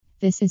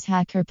This is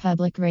Hacker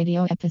Public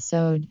Radio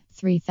episode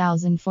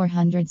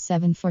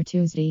 3407 for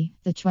Tuesday,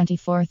 the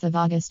 24th of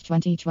August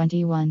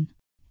 2021.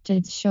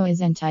 Today's show is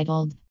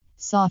entitled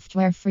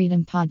Software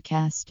Freedom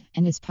Podcast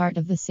and is part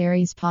of the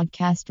series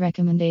Podcast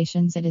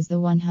Recommendations. It is the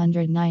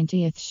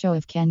 190th show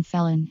of Ken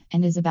Fallon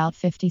and is about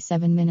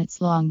 57 minutes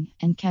long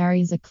and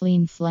carries a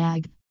clean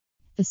flag.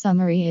 The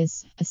summary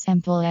is a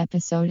sample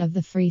episode of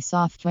the Free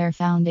Software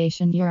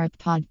Foundation Europe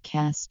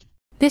podcast.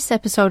 This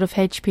episode of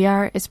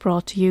HPR is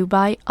brought to you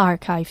by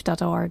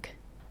archive.org.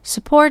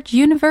 Support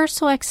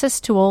universal access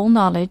to all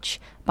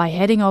knowledge by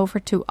heading over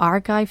to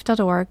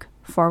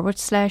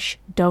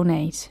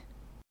archive.org/donate.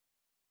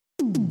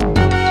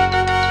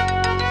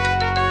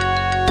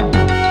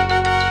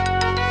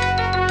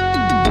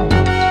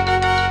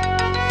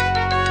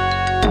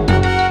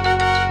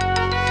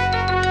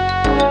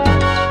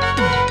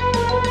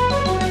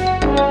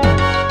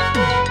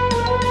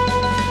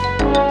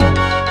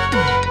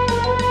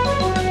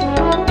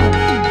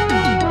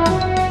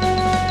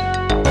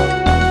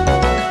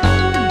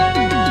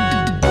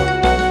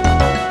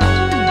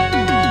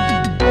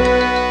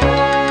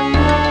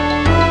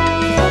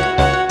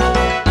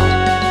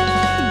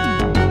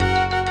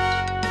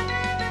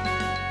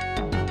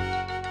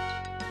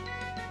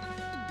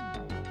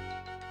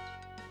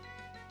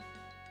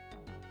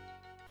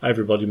 Hi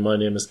everybody, my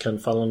name is Ken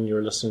Fallon.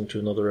 You're listening to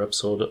another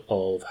episode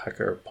of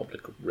Hacker Public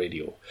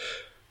Radio.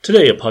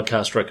 Today, a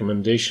podcast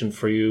recommendation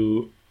for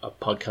you, a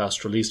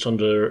podcast released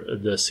under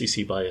the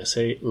CC by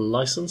SA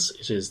license.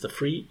 It is the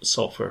Free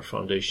Software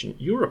Foundation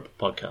Europe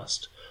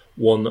podcast,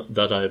 one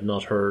that I have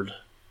not heard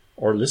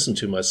or listened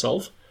to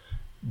myself,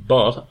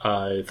 but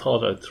I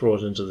thought I'd throw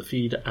it into the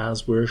feed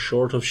as we're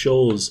short of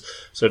shows.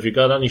 So if you've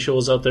got any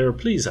shows out there,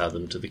 please add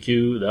them to the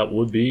queue. That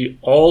would be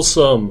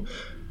awesome.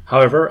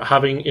 However,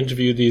 having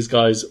interviewed these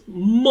guys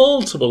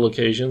multiple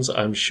occasions,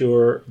 I'm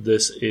sure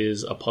this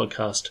is a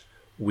podcast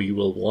we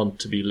will want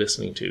to be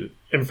listening to.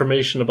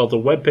 Information about the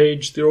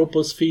webpage, their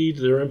Opus feed,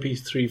 their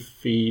MP3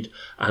 feed,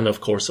 and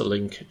of course a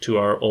link to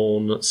our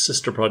own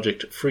sister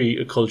project,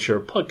 Free Culture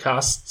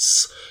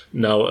Podcasts,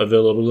 now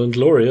available and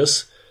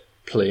glorious,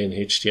 plain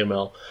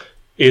HTML,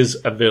 is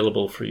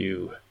available for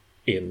you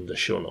in the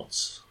show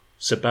notes.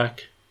 Sit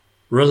back,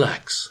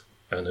 relax,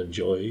 and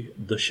enjoy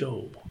the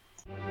show.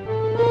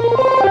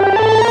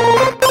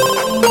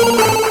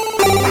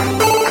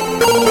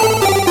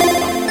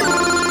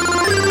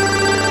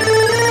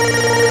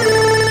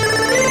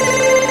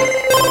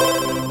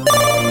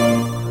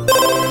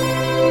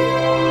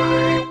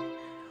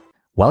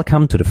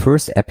 Welcome to the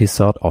first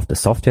episode of the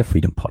Software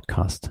Freedom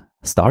Podcast.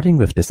 Starting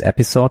with this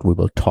episode, we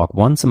will talk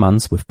once a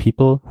month with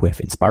people who have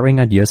inspiring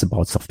ideas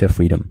about software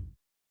freedom.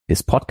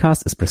 This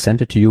podcast is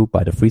presented to you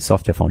by the Free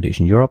Software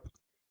Foundation Europe.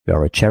 We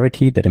are a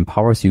charity that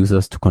empowers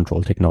users to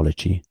control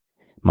technology.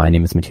 My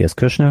name is Matthias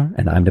Kirschner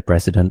and I'm the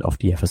president of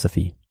the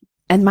FSFE.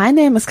 And my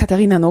name is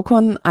Katharina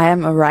Nokun. I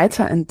am a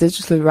writer and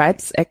digital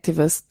rights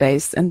activist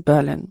based in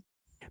Berlin.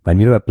 When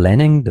we were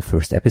planning the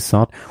first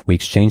episode, we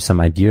exchanged some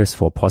ideas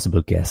for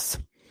possible guests.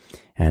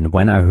 And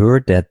when I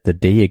heard that the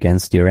Day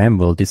Against DRM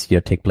will this year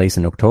take place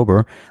in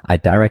October, I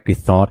directly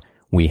thought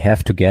we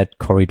have to get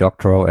Cory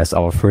Doctorow as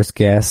our first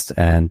guest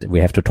and we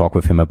have to talk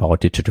with him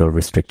about digital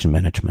restriction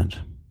management.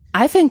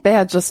 I think there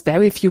are just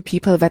very few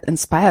people that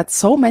inspired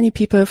so many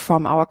people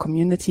from our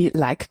community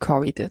like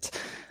Cory did.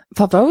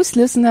 For those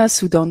listeners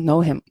who don't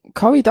know him,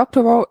 Cory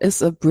Doctorow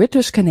is a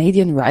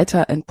British-Canadian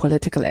writer and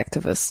political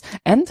activist,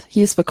 and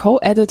he is the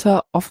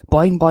co-editor of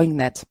Boing Boing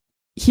Net.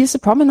 He is a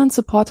prominent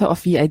supporter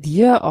of the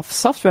idea of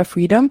software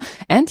freedom,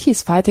 and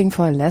he's fighting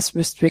for a less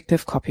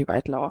restrictive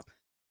copyright law.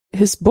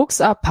 His books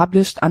are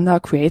published under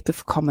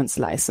Creative Commons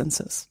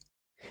licenses.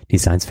 The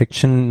science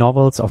fiction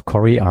novels of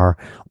Cory are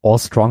all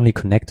strongly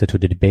connected to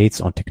the debates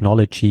on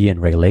technology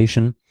and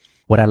regulation.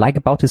 What I like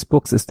about his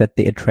books is that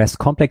they address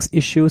complex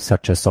issues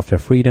such as software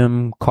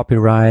freedom,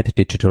 copyright,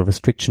 digital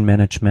restriction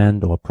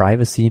management, or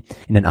privacy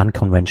in an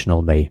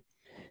unconventional way.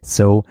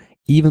 So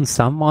even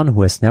someone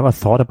who has never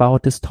thought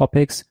about these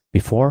topics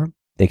before,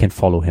 they can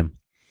follow him.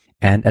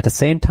 And at the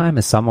same time,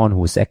 as someone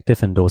who is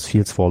active in those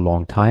fields for a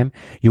long time,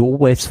 you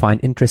always find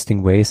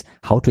interesting ways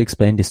how to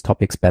explain these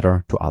topics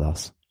better to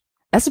others.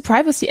 As a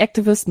privacy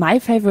activist, my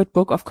favorite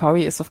book of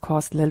Cory is, of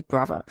course, Little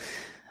Brother.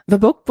 The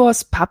book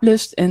was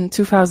published in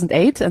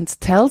 2008 and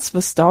tells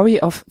the story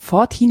of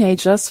 4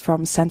 teenagers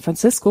from San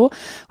Francisco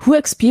who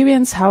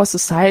experience how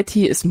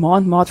society is more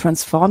and more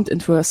transformed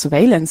into a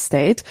surveillance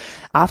state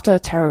after a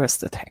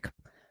terrorist attack.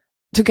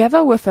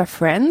 Together with their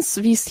friends,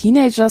 these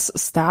teenagers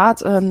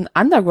start an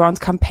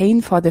underground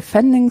campaign for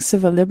defending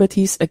civil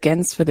liberties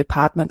against the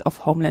Department of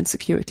Homeland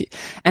Security.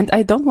 And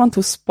I don't want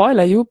to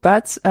spoiler you,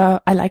 but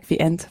I like the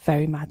end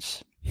very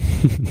much.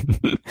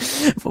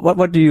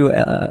 What do you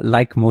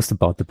like most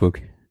about the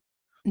book?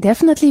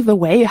 Definitely the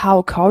way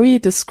how Cory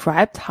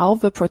described how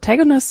the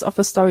protagonists of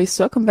the story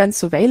circumvent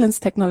surveillance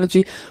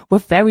technology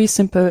with very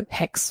simple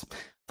hacks.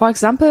 For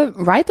example,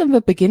 right in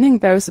the beginning,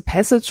 there is a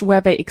passage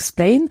where they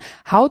explain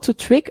how to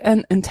trick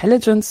an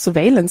intelligent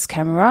surveillance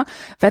camera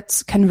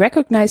that can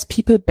recognize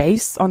people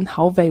based on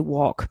how they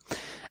walk.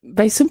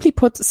 They simply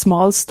put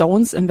small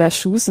stones in their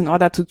shoes in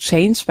order to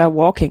change their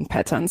walking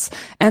patterns.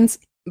 And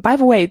by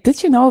the way,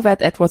 did you know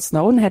that Edward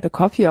Snowden had a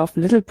copy of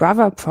Little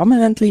Brother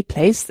prominently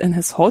placed in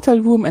his hotel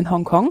room in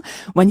Hong Kong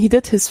when he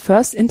did his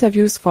first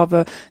interviews for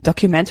the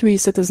documentary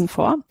Citizen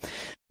 4?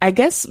 I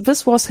guess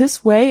this was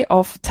his way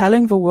of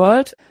telling the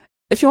world,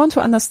 if you want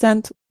to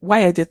understand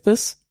why I did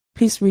this,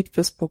 please read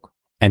this book.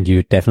 And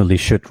you definitely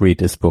should read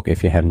this book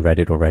if you haven't read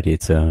it already.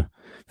 It's a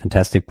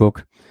fantastic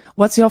book.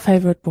 What's your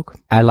favorite book?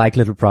 I like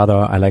Little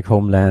Brother, I like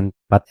Homeland,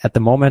 but at the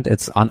moment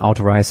it's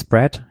Unauthorized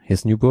Spread,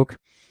 his new book.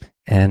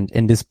 And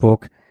in this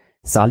book,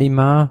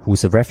 Salima,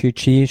 who's a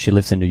refugee, she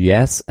lives in the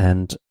US,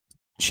 and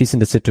she's in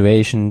the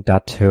situation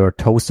that her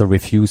toaster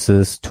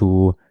refuses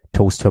to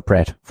toast her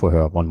bread for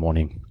her one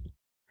morning.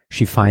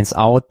 She finds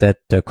out that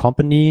the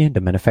company,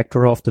 the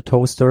manufacturer of the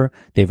toaster,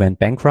 they went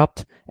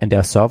bankrupt and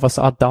their servers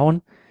are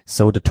down.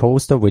 So the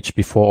toaster, which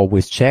before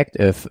always checked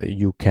if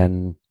you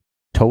can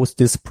toast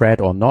this bread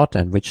or not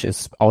and which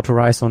is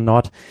authorized or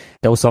not,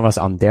 those servers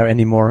aren't there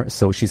anymore.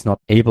 So she's not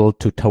able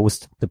to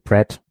toast the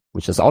bread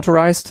which is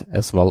authorized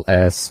as well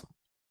as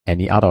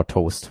any other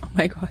toast. Oh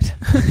my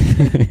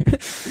God.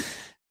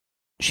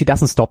 She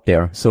doesn't stop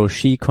there. So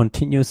she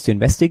continues to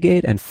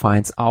investigate and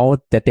finds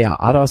out that there are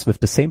others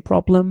with the same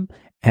problem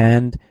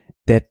and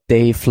that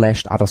they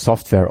flashed other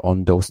software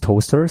on those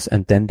toasters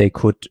and then they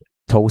could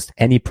toast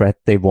any bread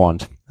they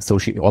want. So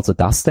she also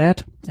does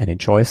that and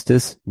enjoys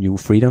this new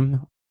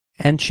freedom.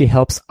 And she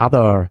helps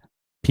other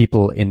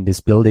people in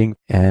this building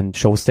and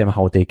shows them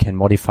how they can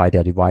modify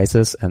their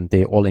devices, and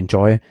they all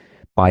enjoy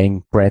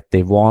buying bread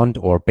they want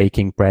or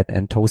baking bread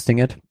and toasting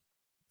it.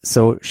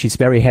 So she's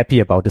very happy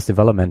about this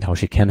development, how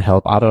she can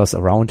help others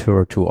around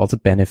her to also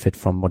benefit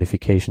from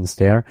modifications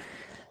there.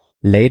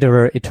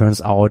 Later, it turns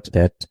out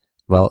that,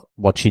 well,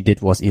 what she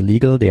did was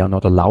illegal. They are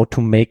not allowed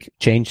to make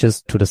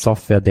changes to the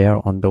software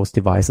there on those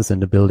devices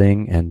in the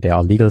building, and there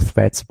are legal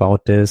threats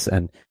about this.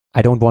 And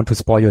I don't want to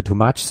spoil you too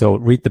much, so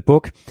read the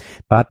book.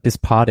 But this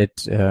part,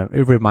 it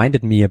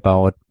reminded me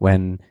about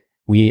when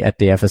we at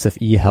the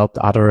FSFE helped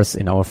others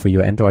in our Free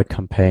Your Android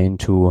campaign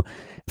to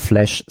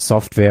flash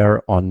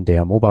software on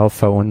their mobile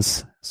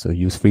phones. So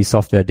use free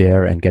software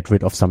there and get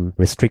rid of some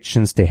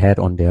restrictions they had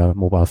on their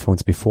mobile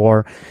phones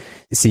before,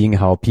 seeing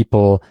how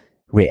people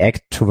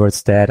react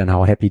towards that and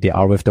how happy they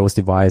are with those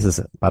devices.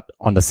 But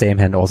on the same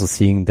hand, also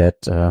seeing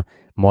that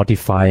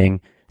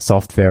modifying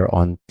software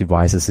on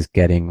devices is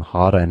getting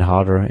harder and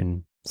harder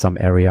in some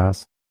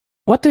areas.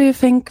 What do you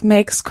think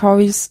makes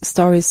Corey's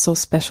stories so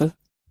special?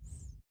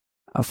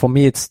 For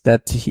me, it's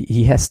that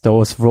he has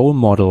those role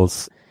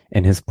models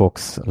in his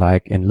books.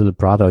 Like in Little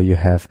Brother, you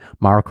have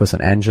Marcus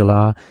and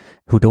Angela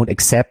who don't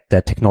accept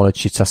that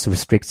technology just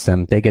restricts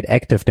them. They get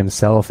active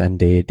themselves and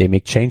they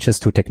make changes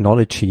to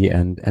technology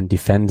and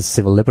defend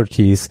civil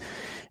liberties.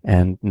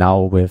 And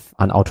now with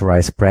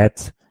Unauthorized Spread,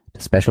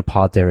 the special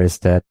part there is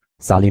that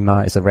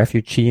Salima is a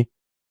refugee.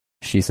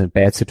 She's in a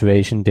bad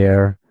situation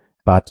there,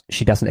 but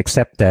she doesn't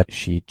accept that.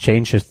 She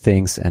changes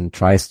things and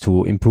tries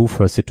to improve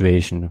her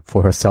situation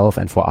for herself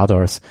and for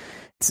others.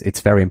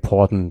 It's very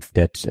important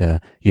that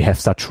you have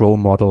such role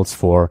models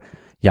for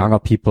younger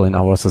people in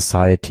our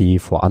society,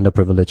 for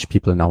underprivileged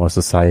people in our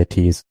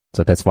societies.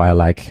 So that's why I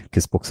like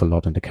his books a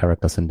lot and the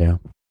characters in there.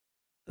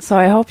 So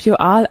I hope you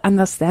all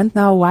understand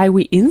now why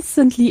we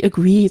instantly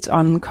agreed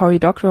on Cory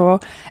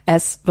Doctorow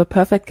as the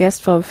perfect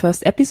guest for the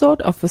first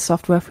episode of the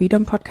Software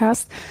Freedom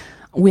Podcast.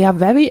 We are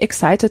very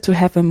excited to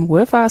have him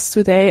with us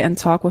today and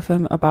talk with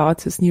him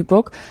about his new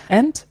book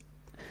and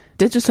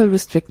digital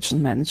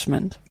restriction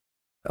management.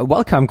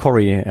 Welcome,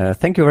 Cory.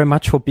 Thank you very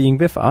much for being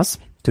with us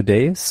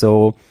today.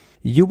 So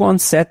you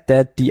once said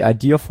that the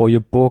idea for your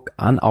book,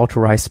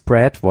 Unauthorized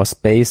Spread, was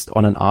based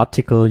on an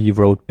article you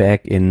wrote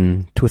back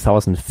in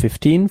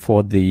 2015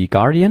 for The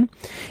Guardian.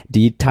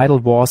 The title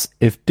was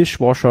If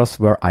Dishwashers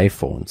Were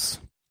iPhones.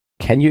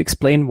 Can you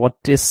explain what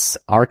this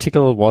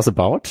article was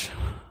about?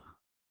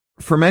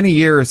 For many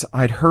years,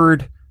 I'd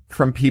heard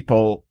from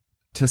people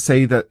to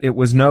say that it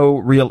was no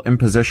real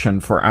imposition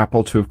for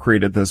Apple to have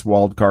created this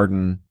walled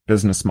garden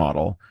business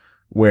model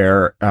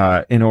where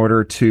in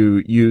order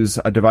to use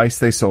a device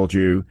they sold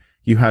you,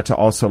 you had to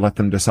also let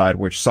them decide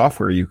which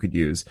software you could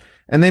use.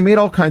 And they made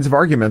all kinds of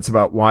arguments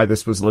about why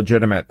this was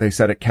legitimate. They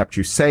said it kept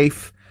you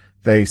safe.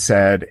 They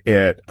said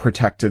it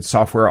protected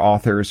software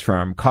authors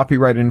from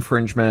copyright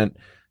infringement.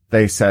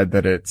 They said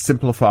that it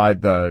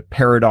simplified the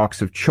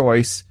paradox of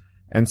choice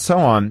and so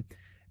on.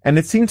 And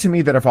it seemed to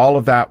me that if all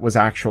of that was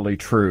actually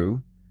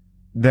true,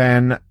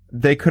 then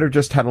they could have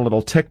just had a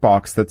little tick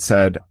box that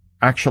said,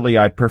 actually,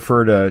 I'd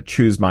prefer to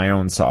choose my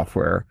own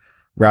software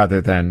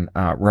rather than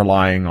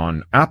relying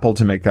on Apple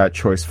to make that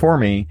choice for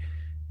me.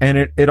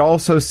 And it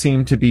also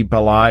seemed to be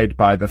belied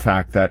by the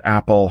fact that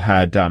Apple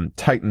had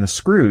tightened the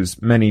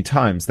screws many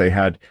times. They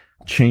had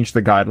changed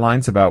the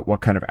guidelines about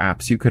what kind of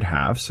apps you could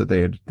have. So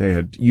they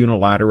had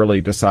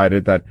unilaterally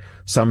decided that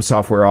some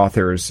software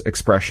authors'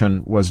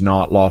 expression was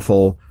not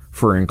lawful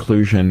for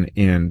inclusion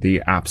in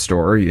the App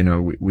Store. You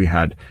know, we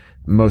had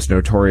most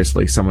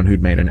notoriously someone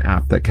who'd made an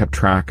app that kept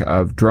track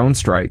of drone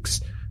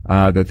strikes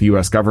that the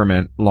U.S.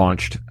 government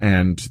launched,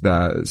 and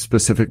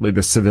specifically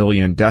the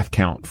civilian death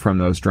count from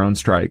those drone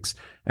strikes.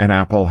 And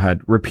Apple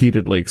had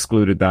repeatedly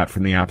excluded that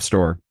from the App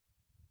Store.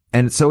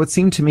 And so it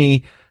seemed to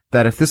me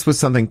that if this was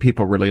something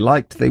people really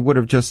liked, they would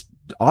have just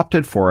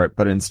opted for it.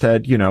 But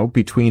instead,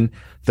 between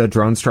the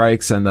drone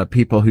strikes and the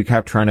people who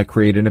kept trying to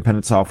create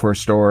independent software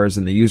stores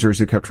and the users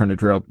who kept trying to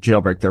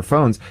jailbreak their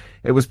phones,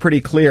 it was pretty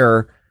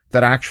clear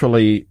that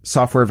actually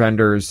software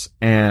vendors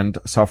and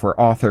software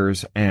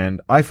authors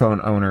and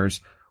iPhone owners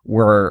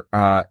were,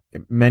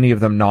 many of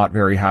them not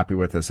very happy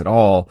with this at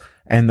all.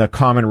 And the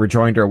common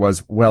rejoinder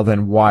was, well,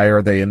 then why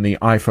are they in the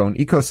iPhone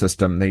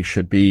ecosystem? They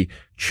should be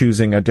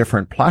choosing a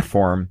different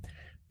platform.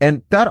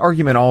 And that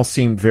argument all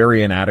seemed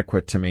very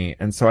inadequate to me.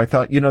 And so I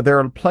thought, there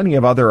are plenty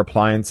of other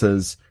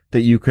appliances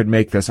that you could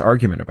make this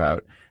argument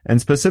about. And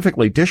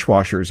specifically,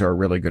 dishwashers are a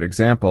really good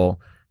example,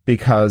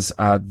 because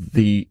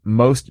the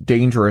most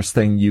dangerous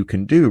thing you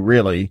can do,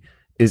 really,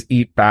 is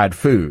eat bad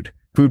food.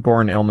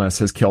 Foodborne illness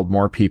has killed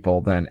more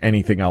people than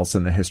anything else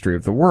in the history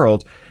of the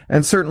world.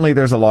 And certainly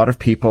there's a lot of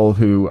people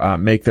who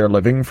make their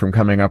living from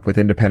coming up with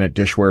independent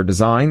dishware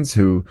designs,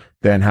 who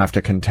then have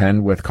to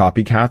contend with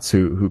copycats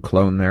who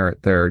clone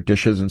their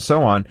dishes and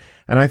so on.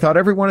 And I thought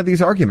every one of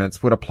these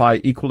arguments would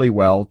apply equally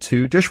well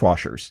to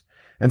dishwashers.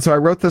 And so I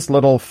wrote this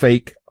little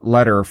fake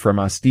letter from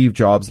a Steve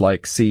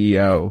Jobs-like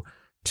CEO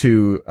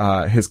to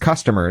his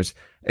customers,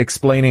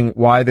 explaining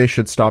why they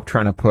should stop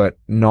trying to put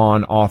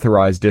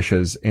non-authorized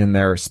dishes in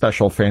their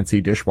special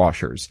fancy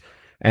dishwashers,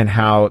 and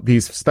how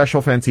these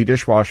special fancy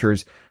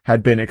dishwashers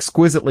had been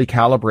exquisitely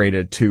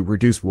calibrated to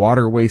reduce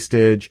water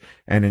wastage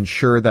and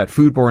ensure that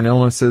foodborne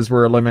illnesses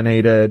were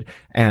eliminated,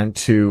 and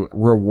to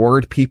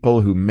reward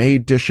people who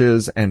made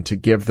dishes and to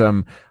give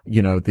them,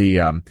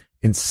 the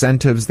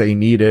incentives they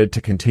needed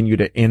to continue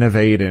to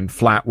innovate in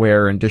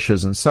flatware and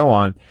dishes and so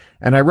on.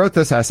 And I wrote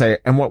this essay,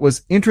 and what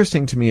was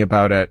interesting to me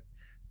about it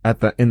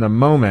in the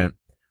moment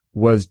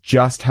was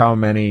just how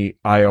many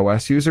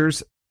iOS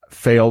users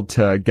failed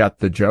to get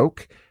the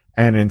joke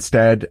and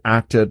instead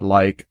acted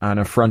like an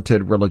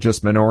affronted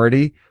religious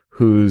minority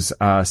whose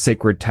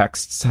sacred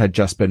texts had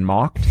just been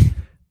mocked.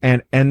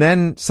 And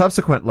then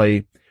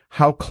subsequently,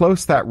 how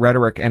close that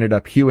rhetoric ended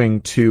up hewing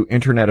to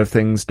Internet of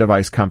Things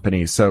device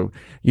companies. So,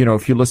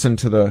 if you listen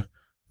to the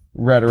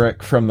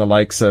rhetoric from the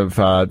likes of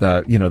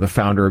the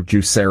founder of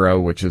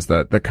Juicero, which is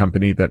the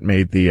company that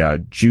made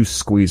the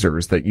juice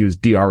squeezers that use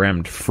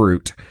DRM'd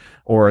fruit,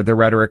 or the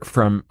rhetoric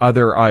from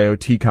other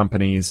IoT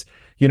companies,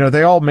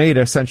 they all made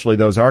essentially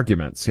those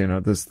arguments.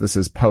 This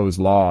is Poe's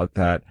law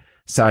that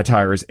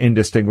satire is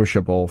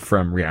indistinguishable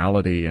from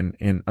reality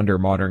in under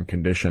modern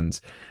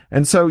conditions.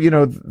 And so,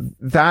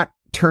 that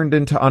turned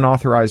into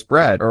unauthorized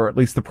bread, or at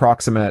least the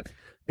proximate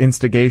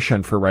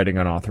instigation for writing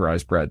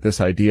unauthorized bread. This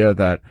idea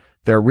that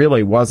there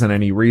really wasn't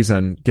any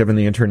reason, given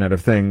the Internet of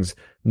Things,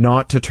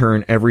 not to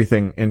turn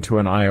everything into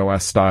an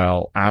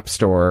iOS-style app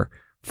store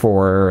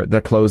for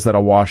the clothes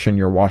that'll wash in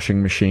your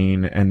washing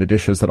machine and the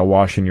dishes that'll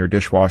wash in your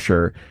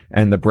dishwasher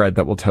and the bread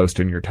that will toast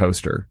in your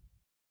toaster.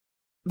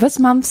 This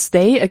month's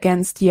Day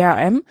Against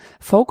DRM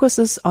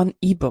focuses on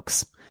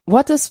ebooks.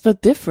 What is the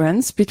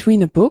difference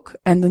between a book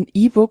and an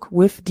ebook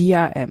with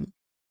DRM?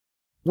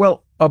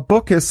 Well, a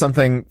book is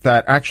something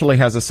that actually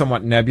has a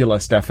somewhat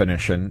nebulous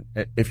definition.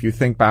 If you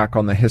think back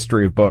on the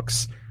history of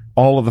books,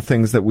 all of the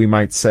things that we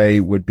might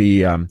say would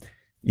be,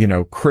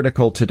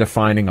 critical to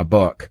defining a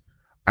book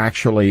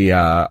actually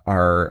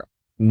are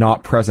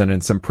not present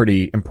in some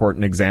pretty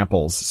important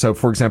examples. So,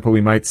 for example, we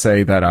might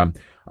say that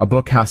a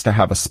book has to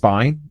have a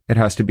spine. It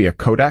has to be a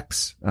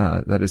codex,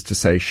 that is to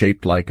say,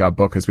 shaped like a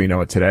book as we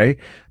know it today.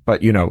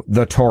 But,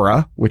 the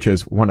Torah, which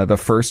is one of the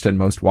first and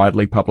most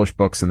widely published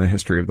books in the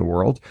history of the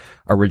world,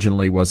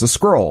 originally was a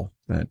scroll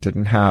that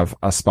didn't have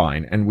a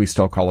spine, and we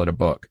still call it a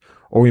book.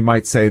 Or we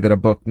might say that a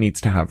book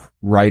needs to have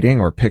writing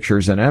or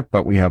pictures in it,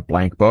 but we have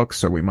blank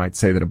books. Or we might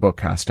say that a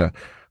book has to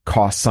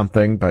cost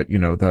something, but,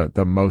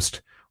 the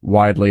most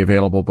widely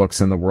available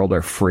books in the world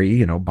are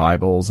free,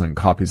 Bibles and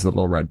copies of the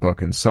Little Red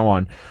Book and so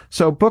on.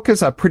 So book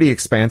is a pretty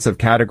expansive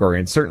category,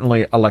 and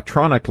certainly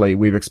electronically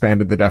we've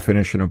expanded the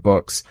definition of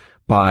books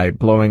by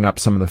blowing up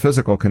some of the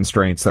physical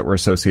constraints that were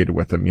associated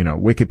with them.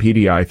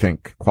 Wikipedia, I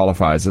think,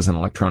 qualifies as an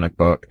electronic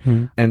book.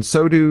 And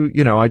so do,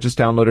 I just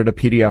downloaded a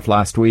PDF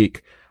last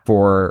week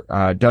for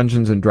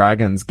Dungeons and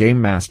Dragons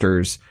game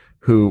masters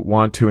who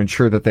want to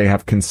ensure that they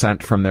have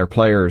consent from their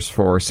players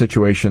for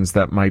situations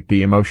that might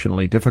be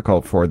emotionally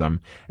difficult for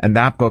them. And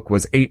that book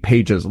was 8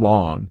 pages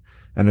long.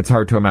 And it's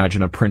hard to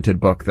imagine a printed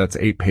book that's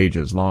 8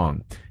 pages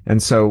long.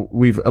 And so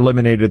we've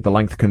eliminated the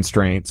length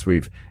constraints.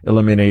 We've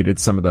eliminated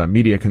some of the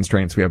media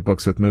constraints. We have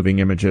books with moving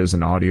images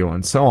and audio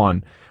and so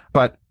on.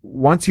 But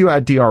once you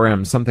add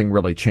DRM, something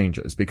really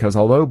changes, because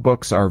although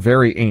books are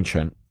very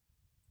ancient,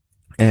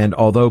 and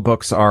although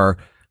books are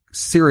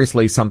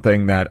seriously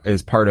something that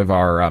is part of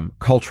our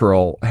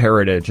cultural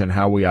heritage and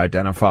how we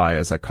identify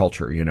as a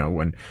culture. You know,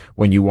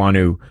 when you want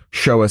to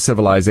show a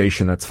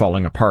civilization that's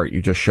falling apart,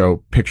 you just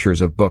show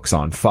pictures of books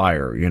on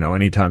fire. You know,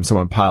 anytime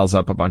someone piles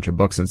up a bunch of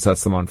books and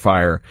sets them on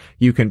fire,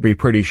 you can be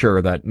pretty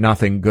sure that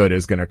nothing good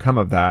is going to come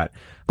of that.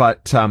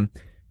 But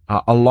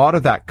a lot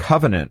of that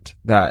covenant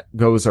that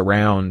goes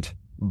around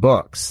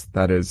books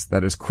that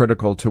is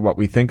critical to what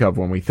we think of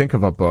when we think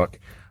of a book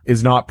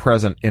is not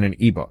present in an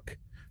ebook.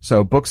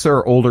 So books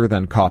are older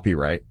than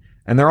copyright,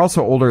 and they're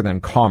also older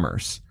than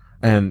commerce,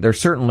 and they're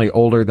certainly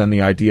older than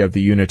the idea of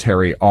the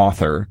unitary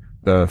author.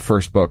 The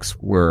first books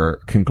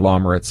were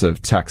conglomerates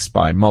of text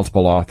by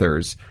multiple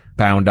authors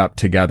bound up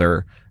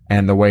together,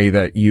 and the way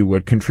that you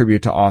would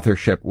contribute to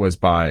authorship was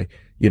by,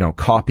 you know,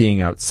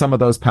 copying out some of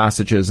those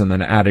passages and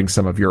then adding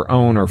some of your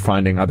own or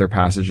finding other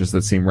passages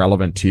that seem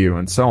relevant to you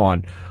and so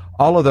on.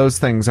 All of those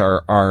things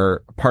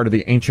are part of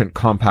the ancient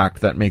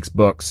compact that makes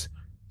books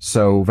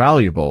so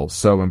valuable,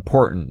 so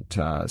important,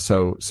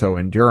 so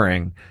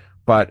enduring.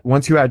 But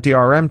once you add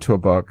DRM to a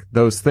book,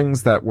 those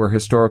things that were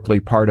historically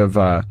part of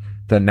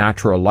the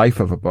natural life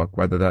of a book,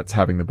 whether that's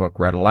having the book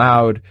read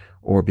aloud,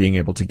 or being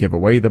able to give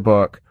away the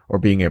book, or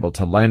being able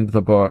to lend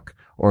the book,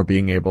 or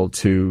being able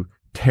to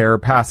tear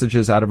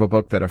passages out of a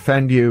book that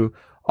offend you,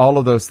 all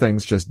of those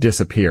things just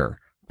disappear.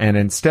 And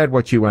instead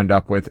what you end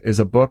up with is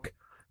a book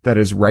that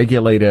is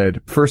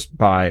regulated first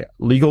by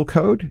legal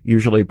code,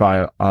 usually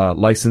by a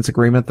license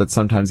agreement that's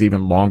sometimes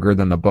even longer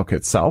than the book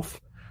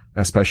itself,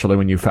 especially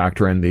when you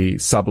factor in the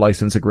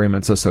sub-license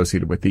agreements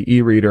associated with the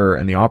e-reader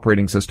and the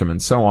operating system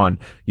and so on.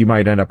 You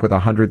might end up with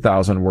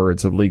 100,000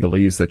 words of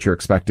legalese that you're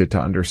expected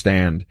to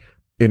understand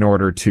in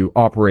order to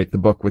operate the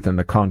book within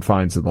the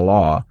confines of the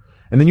law.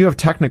 And then you have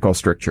technical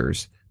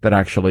strictures that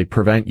actually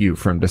prevent you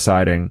from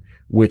deciding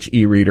which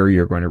e-reader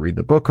you're going to read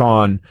the book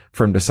on,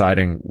 from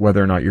deciding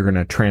whether or not you're going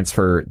to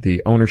transfer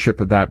the ownership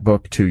of that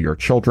book to your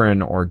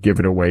children or give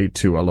it away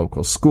to a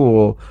local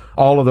school.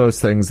 All of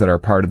those things that are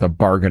part of the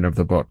bargain of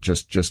the book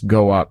just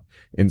go up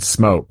in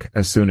smoke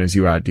as soon as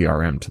you add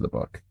DRM to the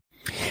book.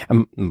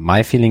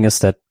 My feeling is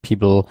that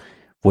people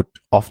would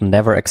often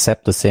never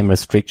accept the same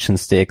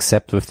restrictions they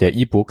accept with their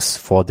ebooks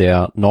for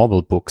their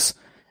normal books.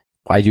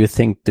 Why do you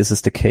think this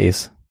is the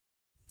case?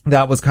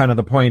 That was kind of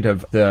the point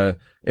of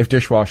if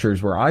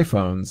dishwashers were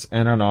iPhones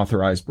and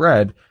unauthorized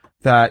bread,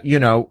 that, you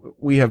know,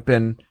 we have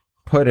been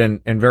put in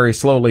very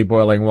slowly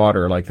boiling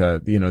water, like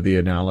the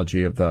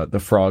analogy of the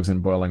frogs in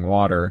boiling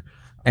water.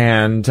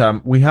 And,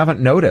 we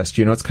haven't noticed,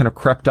 you know, it's kind of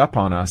crept up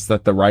on us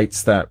that the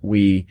rights that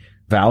we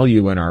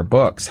value in our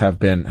books have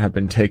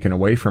been taken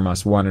away from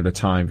us one at a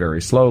time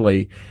very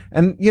slowly.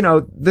 And, you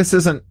know, this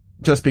isn't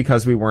just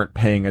because we weren't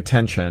paying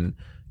attention.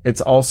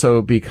 It's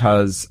also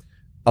because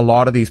a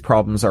lot of these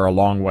problems are a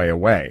long way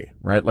away,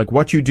 right? Like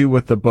what you do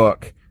with the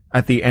book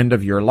at the end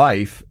of your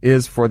life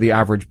is, for the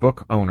average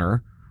book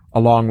owner, a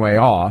long way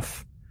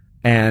off.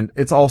 And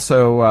it's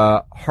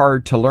also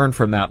hard to learn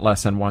from that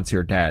lesson once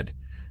you're dead.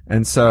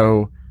 And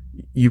so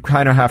you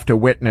kind of have to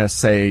witness,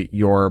 say,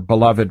 your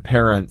beloved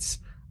parents'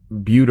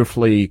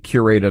 beautifully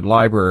curated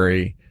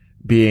library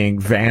being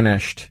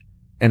vanished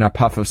in a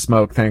puff of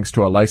smoke thanks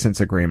to a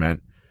license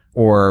agreement,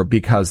 or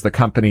because the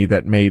company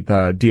that made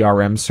the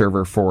DRM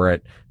server for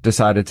it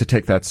decided to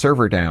take that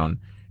server down,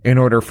 in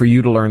order for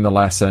you to learn the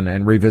lesson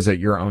and revisit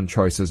your own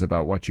choices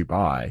about what you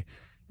buy.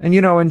 And,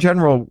 you know, in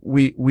general,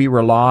 we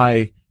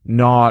rely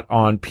not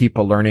on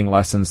people learning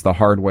lessons the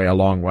hard way a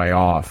long way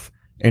off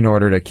in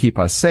order to keep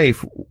us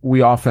safe.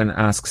 We often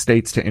ask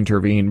states to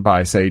intervene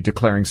by, say,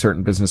 declaring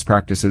certain business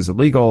practices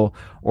illegal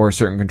or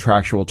certain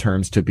contractual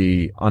terms to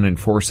be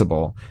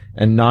unenforceable.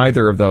 And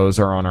neither of those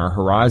are on our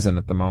horizon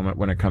at the moment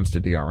when it comes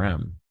to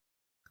DRM.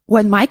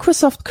 When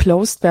Microsoft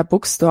closed their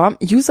bookstore,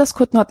 users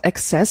could not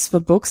access the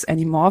books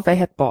anymore they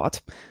had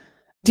bought.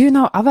 Do you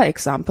know other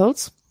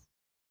examples?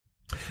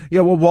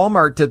 Yeah, well,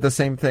 Walmart did the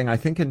same thing, I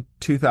think in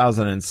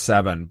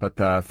 2007, but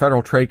the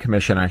Federal Trade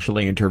Commission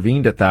actually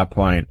intervened at that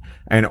point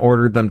and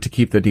ordered them to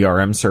keep the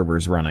DRM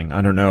servers running.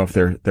 I don't know if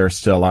they're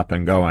still up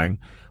and going.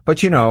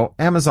 But, you know,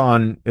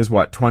 Amazon is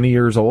 20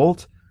 years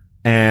old?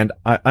 And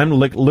I'm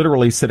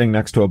literally sitting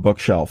next to a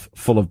bookshelf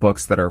full of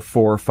books that are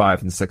 4,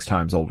 5, and 6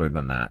 times older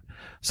than that.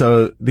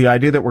 So the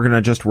idea that we're going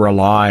to just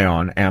rely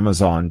on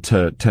Amazon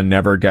to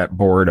never get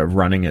bored of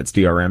running its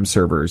DRM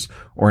servers,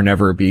 or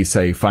never be,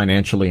 say,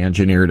 financially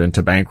engineered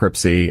into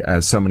bankruptcy,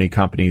 as so many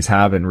companies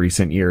have in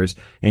recent years,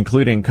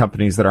 including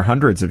companies that are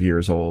hundreds of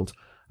years old,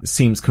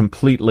 seems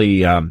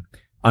completely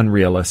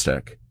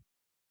unrealistic.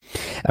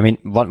 I mean,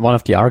 one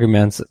of the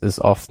arguments is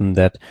often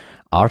that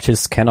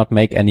artists cannot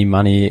make any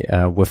money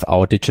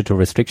without digital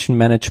restriction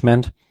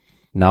management.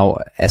 Now,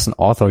 as an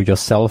author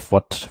yourself,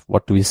 what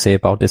do you say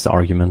about this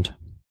argument?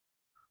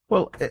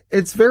 Well,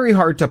 it's very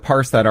hard to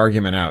parse that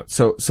argument out.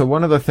 So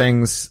one of the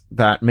things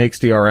that makes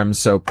DRM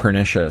so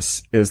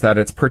pernicious is that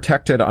it's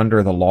protected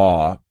under the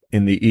law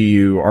in the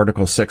EU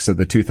Article 6 of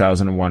the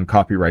 2001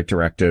 Copyright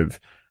Directive,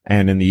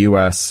 and in the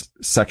US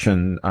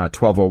Section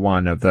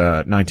 1201 of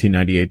the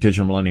 1998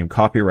 Digital Millennium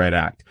Copyright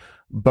Act.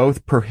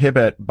 Both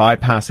prohibit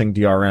bypassing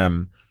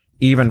DRM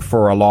even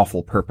for a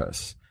lawful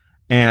purpose.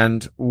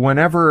 And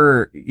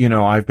whenever,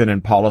 I've been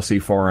in policy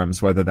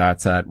forums, whether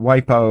that's at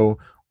WIPO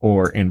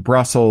or in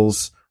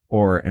Brussels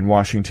or in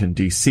Washington,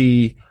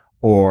 D.C.,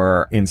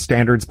 or in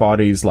standards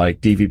bodies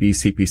like DVB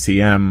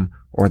CPCM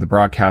or the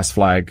broadcast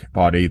flag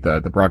body,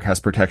 the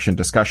Broadcast Protection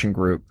Discussion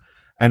Group,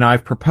 and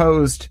I've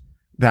proposed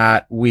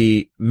that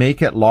we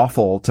make it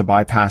lawful to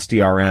bypass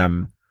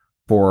DRM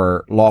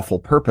for lawful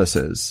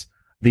purposes,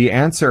 the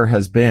answer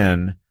has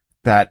been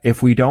that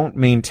if we don't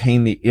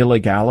maintain the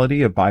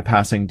illegality of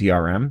bypassing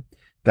DRM,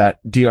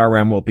 that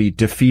DRM will be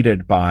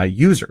defeated by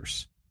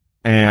users.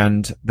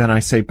 And then I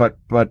say, but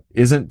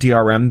isn't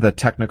DRM the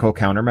technical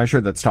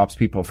countermeasure that stops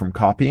people from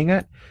copying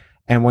it?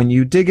 And when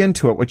you dig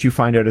into it, what you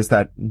find out is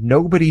that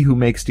nobody who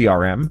makes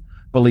DRM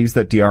believes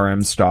that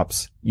DRM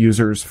stops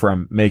users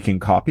from making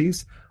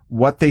copies.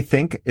 What they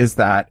think is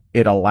that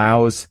it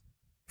allows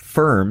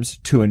firms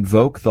to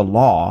invoke the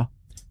law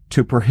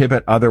to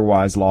prohibit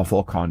otherwise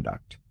lawful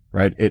conduct,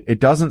 right? It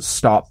doesn't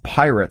stop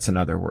pirates, in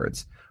other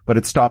words, but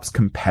it stops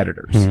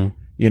competitors. Mm-hmm.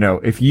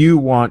 If you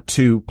want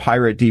to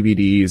pirate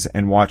DVDs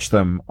and watch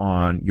them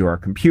on your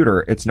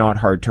computer, it's not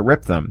hard to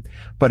rip them.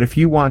 But if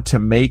you want to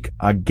make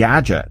a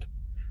gadget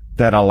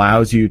that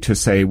allows you to,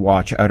 say,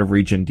 watch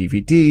out-of-region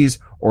DVDs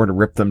or to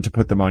rip them to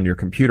put them on your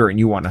computer, and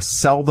you want to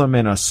sell them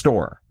in a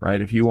store,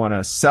 right? If you want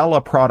to sell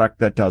a product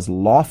that does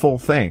lawful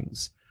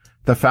things,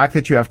 the fact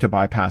that you have to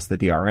bypass the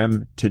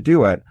DRM to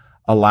do it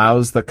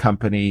allows the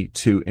company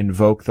to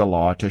invoke the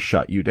law to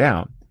shut you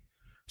down.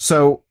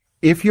 So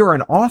if you're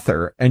an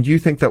author and you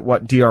think that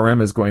what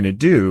DRM is going to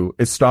do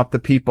is stop the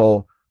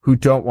people who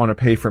don't want to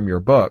pay from your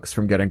books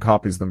from getting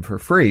copies of them for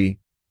free,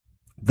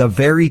 the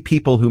very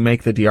people who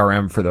make the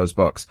DRM for those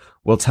books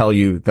will tell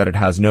you that it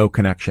has no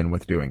connection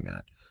with doing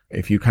that.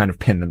 If you kind of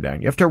pin them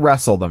down, you have to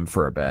wrestle them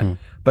for a bit,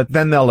 but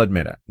then they'll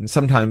admit it. And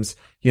sometimes,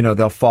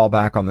 they'll fall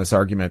back on this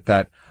argument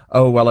that,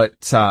 oh, well,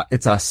 it's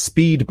a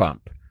speed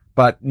bump,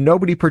 but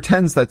nobody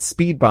pretends that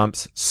speed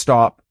bumps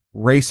stop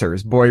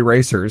boy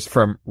racers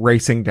from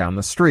racing down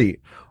the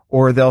street.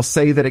 Or they'll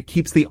say that it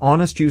keeps the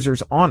honest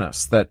users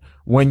honest, that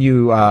when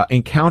you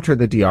encounter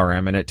the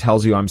DRM and it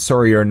tells you, I'm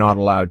sorry, you're not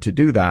allowed to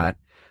do that,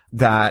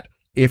 that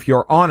if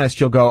you're honest,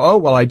 you'll go, oh,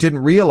 well, I didn't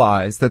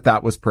realize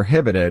that was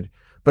prohibited.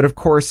 But of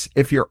course,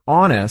 if you're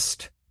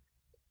honest,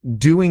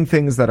 doing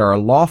things that are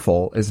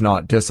lawful is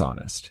not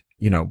dishonest.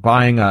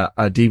 Buying a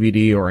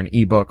DVD or an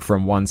ebook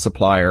from one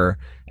supplier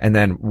and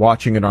then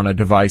watching it on a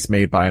device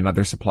made by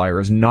another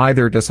supplier is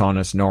neither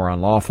dishonest nor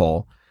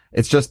unlawful.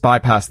 It's just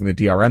bypassing the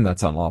DRM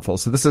that's unlawful.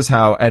 So this is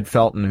how Ed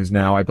Felton, who's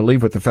now, I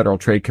believe, with the Federal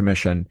Trade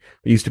Commission,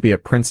 used to be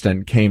at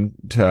Princeton, came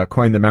to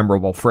coin the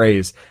memorable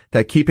phrase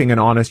that keeping an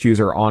honest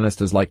user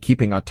honest is like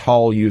keeping a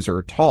tall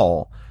user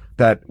tall.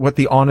 That what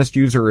the honest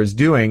user is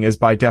doing is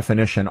by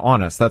definition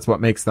honest. That's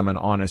what makes them an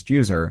honest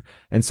user.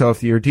 And so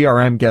if your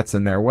DRM gets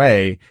in their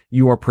way,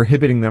 you are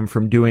prohibiting them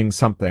from doing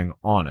something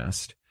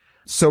honest.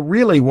 So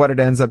really what it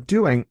ends up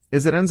doing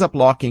is it ends up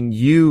locking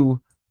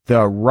you,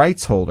 the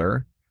rights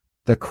holder,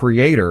 the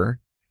creator,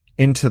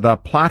 into the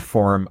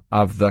platform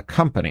of the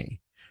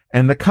company.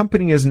 And the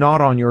company is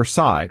not on your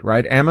side,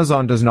 right?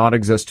 Amazon does not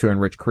exist to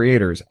enrich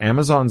creators.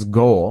 Amazon's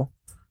goal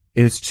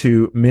is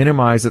to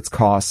minimize its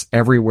costs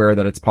everywhere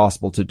that it's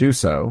possible to do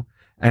so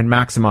and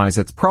maximize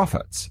its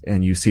profits.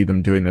 And you see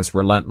them doing this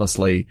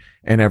relentlessly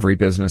in every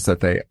business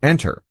that they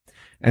enter.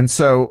 And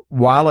so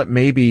while it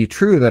may be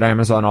true that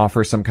Amazon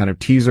offers some kind of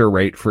teaser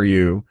rate for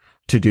you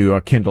to do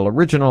a Kindle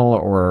original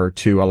or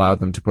to allow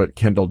them to put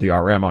Kindle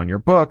DRM on your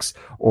books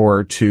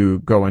or to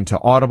go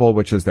into Audible,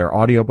 which is their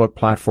audiobook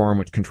platform,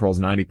 which controls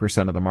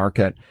 90% of the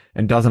market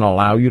and doesn't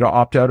allow you to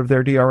opt out of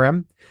their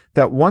DRM,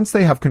 that once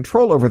they have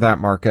control over that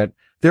market,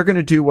 they're going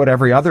to do what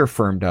every other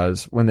firm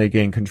does when they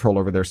gain control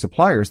over their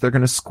suppliers. They're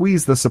going to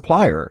squeeze the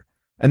supplier,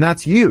 and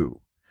that's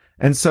you.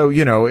 And so,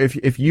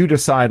 if you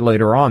decide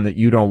later on that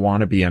you don't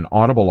want to be an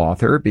Audible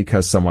author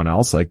because someone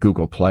else like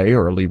Google Play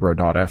or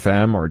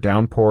Libro.fm or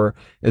Downpour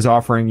is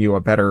offering you a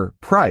better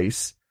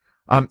price,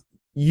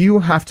 you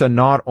have to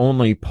not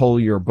only pull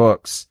your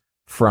books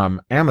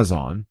from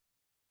Amazon,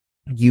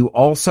 you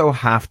also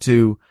have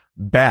to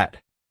bet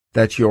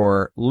that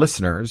your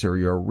listeners or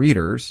your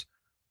readers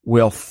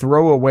will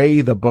throw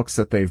away the books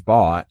that they've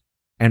bought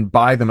and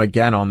buy them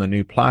again on the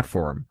new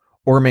platform,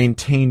 or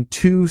maintain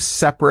two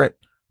separate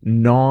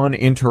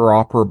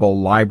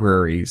non-interoperable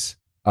libraries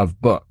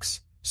of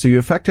books. So you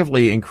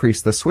effectively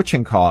increase the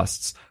switching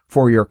costs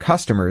for your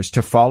customers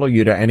to follow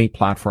you to any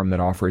platform that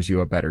offers you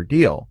a better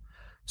deal.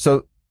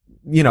 So,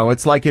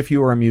 it's like if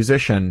you were a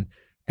musician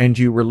and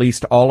you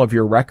released all of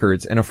your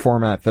records in a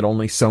format that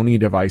only Sony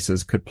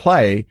devices could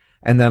play,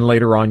 and then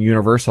later on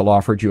Universal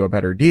offered you a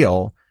better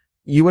deal,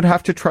 you would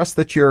have to trust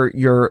that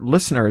your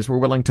listeners were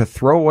willing to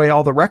throw away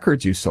all the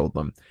records you sold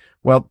them.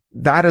 Well,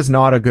 that is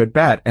not a good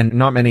bet, and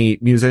not many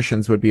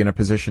musicians would be in a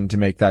position to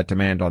make that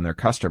demand on their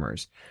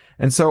customers.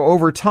 And so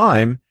over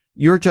time,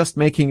 you're just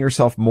making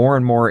yourself more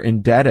and more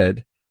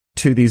indebted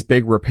to these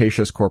big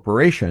rapacious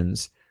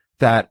corporations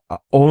that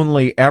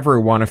only ever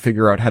want to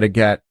figure out how to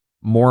get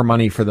more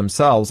money for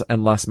themselves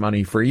and less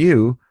money for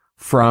you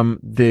from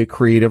the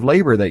creative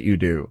labor that you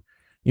do.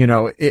 You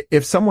know,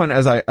 if someone,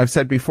 as I've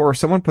said before,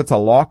 someone puts a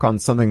lock on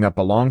something that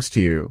belongs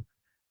to you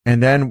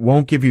and then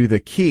won't give you the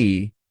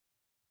key,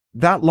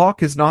 that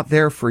lock is not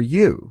there for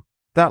you.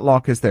 That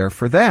lock is there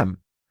for them.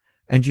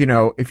 And, you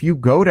know, if you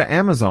go to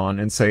Amazon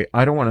and say,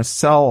 I don't want to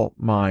sell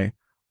my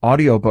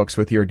audiobooks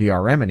with your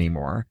DRM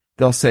anymore,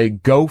 they'll say,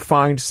 go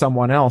find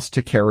someone else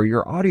to carry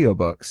your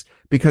audiobooks,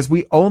 because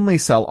we only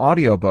sell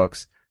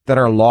audiobooks that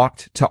are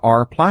locked to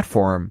our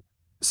platform,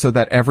 so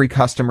that every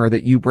customer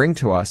that you bring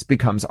to us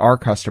becomes our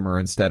customer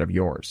instead of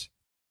yours.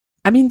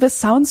 I mean, this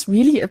sounds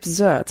really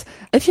absurd.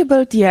 If you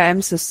build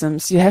DRM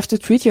systems, you have to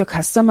treat your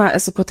customer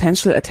as a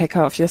potential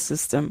attacker of your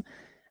system.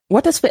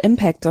 What is the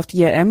impact of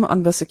DRM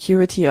on the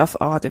security of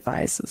our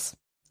devices?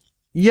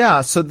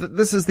 Yeah, so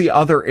this is the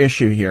other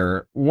issue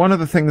here. One of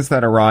the things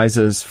that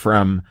arises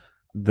from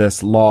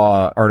this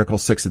law, Article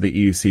 6 of the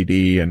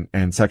EUCD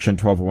and Section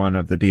 1201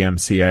 of the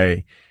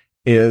DMCA,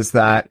 is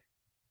that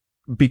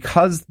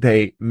because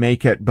they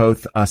make it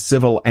both a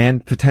civil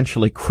and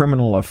potentially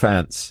criminal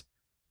offense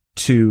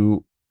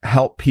to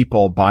help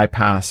people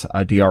bypass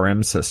a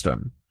DRM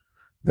system,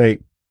 they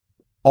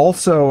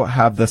also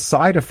have the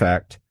side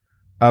effect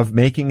of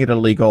making it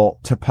illegal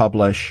to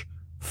publish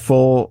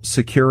full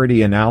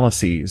security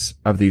analyses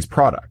of these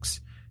products.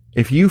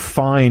 If you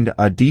find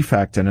a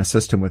defect in a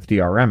system with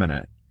DRM in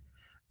it,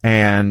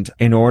 and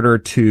in order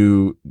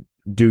to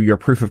do your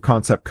proof of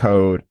concept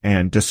code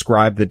and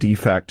describe the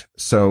defect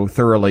so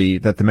thoroughly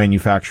that the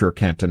manufacturer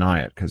can't deny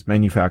it, because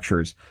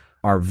manufacturers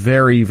are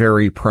very,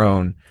 very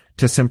prone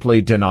to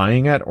simply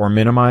denying it or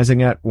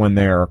minimizing it when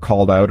they're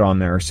called out on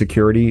their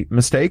security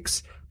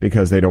mistakes,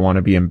 because they don't want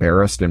to be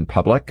embarrassed in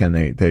public and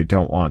they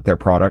don't want their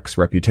products'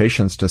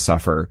 reputations to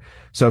suffer.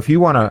 So if you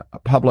want to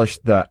publish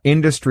the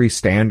industry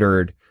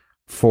standard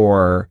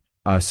for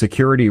a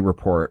security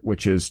report,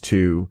 which is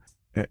to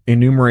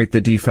enumerate the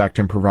defect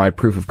and provide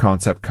proof of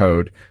concept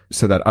code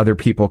so that other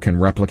people can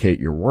replicate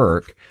your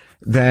work,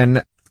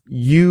 then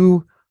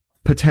you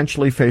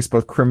potentially face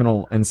both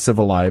criminal and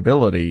civil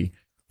liability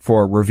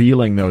for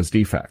revealing those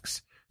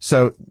defects.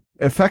 So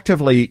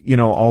effectively, you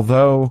know,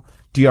 although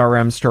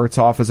DRM starts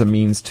off as a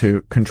means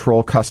to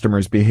control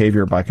customers'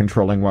 behavior by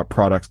controlling what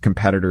products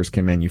competitors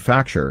can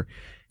manufacture,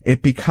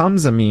 it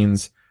becomes a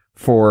means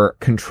for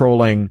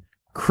controlling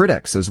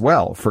critics as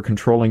well, for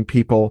controlling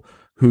people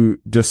who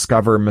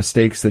discover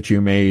mistakes that you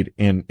made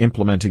in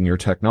implementing your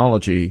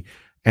technology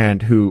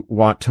and who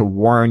want to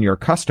warn your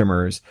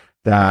customers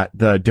that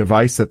the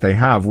device that they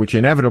have, which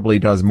inevitably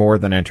does more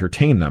than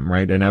entertain them,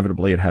 right?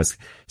 Inevitably, it has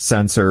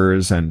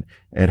sensors and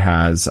it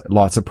has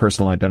lots of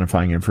personal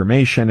identifying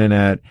information in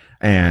it,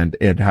 and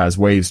it has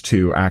ways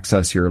to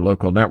access your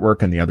local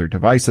network and the other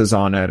devices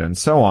on it and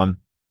so on,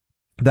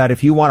 that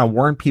if you want to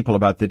warn people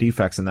about the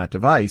defects in that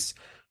device,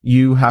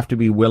 you have to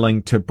be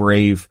willing to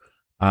brave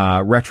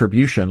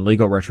retribution,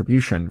 legal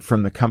retribution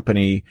from the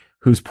company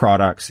whose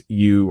products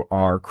you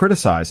are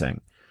criticizing.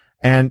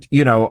 And,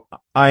 you know,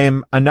 I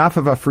am enough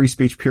of a free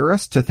speech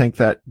purist to think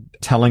that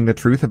telling the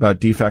truth about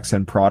defects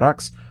in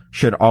products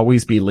should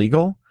always be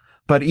legal.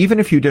 But even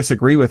if you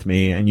disagree with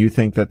me and you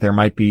think that there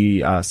might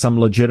be some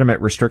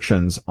legitimate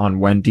restrictions on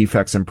when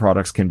defects in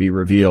products can be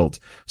revealed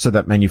so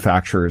that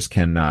manufacturers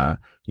can,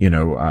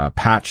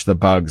 patch the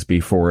bugs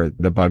before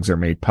the bugs are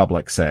made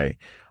public, say,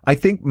 I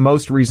think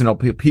most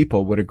reasonable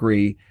people would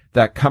agree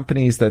that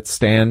companies that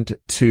stand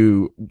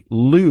to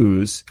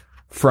lose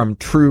from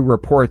true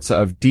reports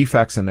of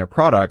defects in their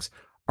products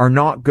are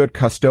not good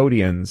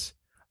custodians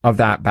of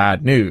that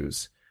bad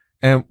news.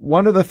 And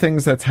one of the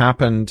things that's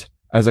happened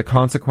as a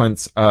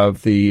consequence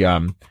of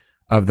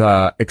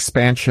the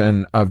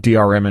expansion of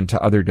DRM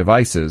into other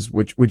devices,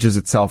 which is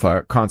itself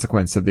a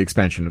consequence of the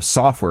expansion of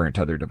software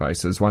into other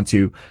devices. Once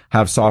you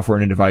have software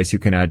in a device, you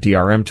can add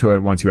DRM to it.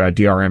 Once you add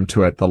DRM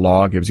to it, the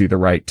law gives you the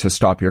right to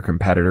stop your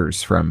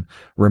competitors from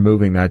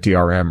removing that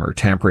DRM or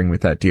tampering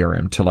with that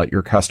DRM to let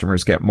your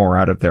customers get more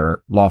out of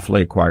their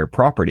lawfully acquired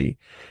property.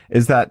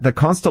 Is that the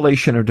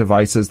constellation of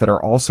devices that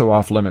are also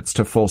off limits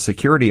to full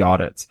security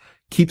audits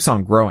keeps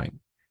on growing,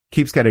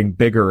 keeps getting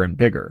bigger and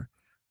bigger.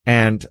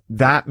 And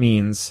that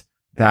means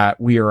that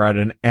we are at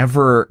an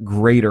ever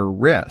greater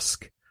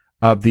risk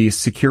of these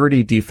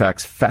security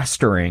defects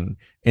festering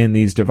in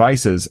these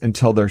devices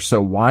until they're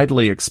so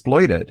widely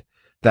exploited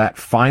that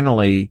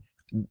finally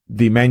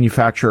the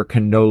manufacturer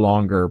can no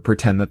longer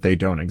pretend that they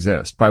don't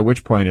exist, by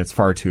which point it's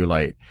far too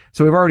late.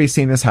 So we've already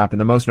seen this happen.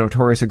 The most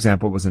notorious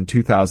example was in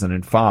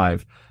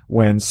 2005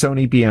 when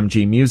Sony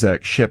BMG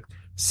Music shipped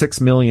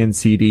 6 million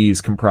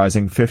CDs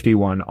comprising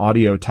 51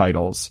 audio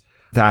titles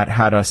that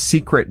had a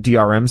secret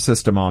DRM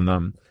system on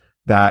them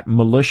that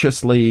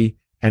maliciously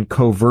and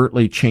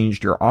covertly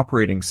changed your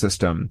operating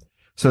system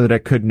so that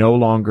it could no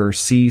longer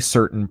see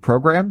certain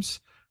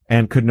programs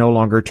and could no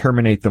longer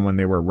terminate them when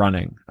they were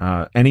running.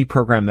 Any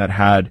program that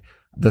had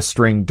the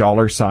string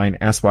 $SYS$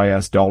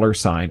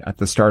 at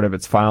the start of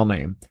its file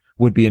name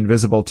would be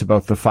invisible to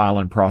both the file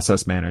and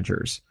process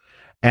managers.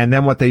 And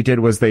then what they did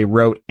was they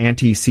wrote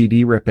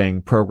anti-CD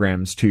ripping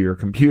programs to your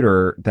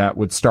computer that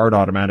would start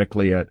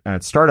automatically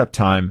at startup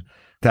time,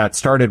 that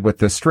started with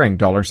this string,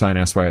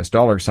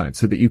 $SYS,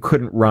 so that you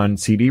couldn't run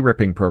CD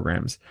ripping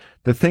programs.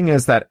 The thing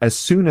is that as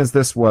soon as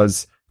this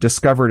was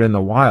discovered in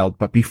the wild,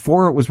 but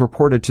before it was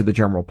reported to the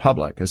general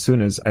public, as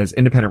soon as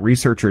independent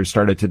researchers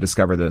started to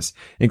discover this,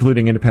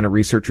 including independent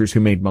researchers who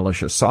made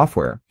malicious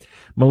software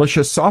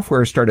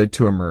started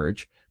to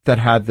emerge that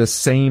had this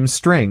same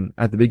string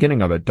at the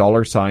beginning of it,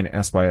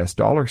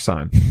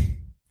 $SYS.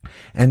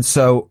 And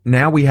so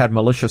now we had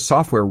malicious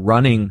software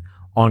running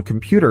on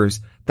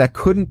computers that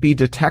couldn't be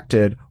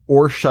detected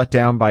or shut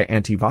down by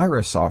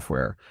antivirus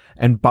software.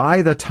 And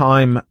by the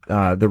time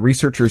the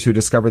researchers who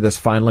discovered this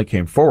finally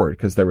came forward,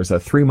 because there was a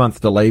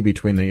 3-month delay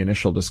between the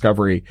initial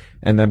discovery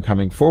and them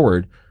coming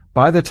forward,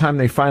 by the time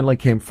they finally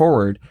came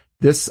forward,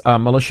 this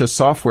malicious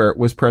software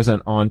was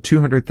present on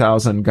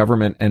 200,000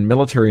 government and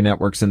military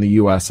networks in the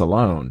U.S.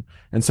 alone.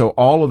 And so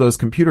all of those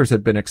computers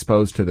had been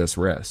exposed to this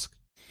risk.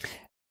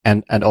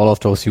 And all of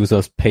those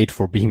users paid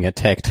for being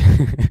attacked.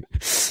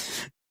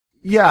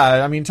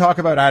 Yeah, I mean, talk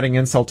about adding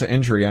insult to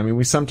injury. I mean,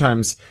 we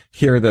sometimes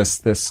hear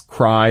this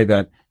cry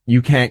that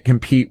you can't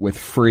compete with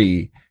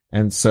free.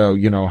 And so,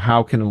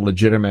 how can a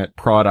legitimate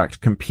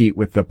product compete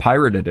with the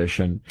pirate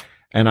edition?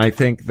 And I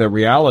think the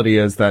reality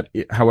is that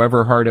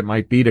however hard it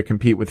might be to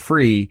compete with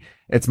free,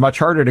 it's much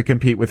harder to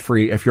compete with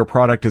free if your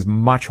product is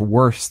much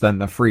worse than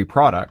the free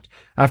product.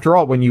 After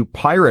all, when you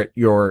pirate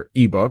your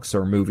ebooks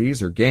or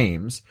movies or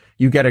games,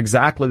 you get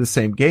exactly the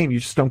same game. You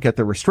just don't get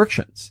the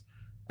restrictions.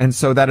 And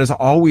so that is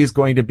always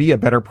going to be a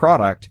better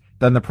product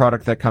than the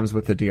product that comes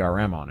with the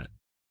DRM on it.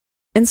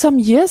 In some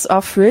years,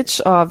 our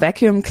fridge or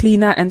vacuum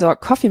cleaner and our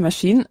coffee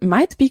machine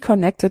might be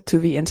connected to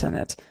the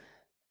internet.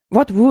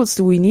 What rules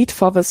do we need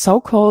for the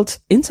so-called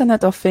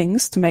Internet of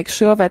Things to make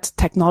sure that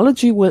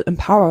technology will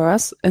empower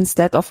us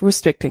instead of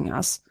restricting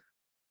us?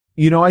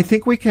 I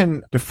think we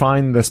can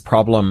define this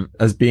problem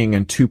as being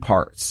in 2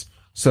 parts.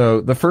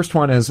 So the first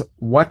one is,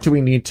 what do we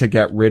need to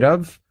get rid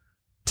of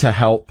to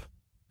help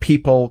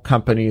people,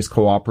 companies,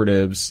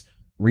 cooperatives,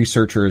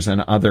 researchers,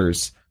 and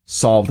others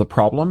solve the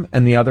problem?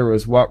 And the other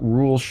is, what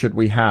rules should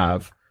we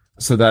have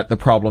so that the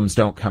problems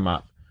don't come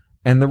up?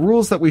 And the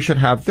rules that we should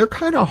have, they're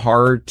kind of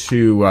hard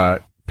to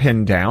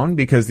pin down,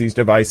 because these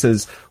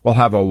devices will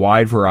have a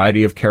wide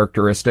variety of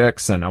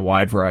characteristics and a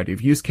wide variety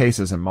of use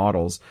cases and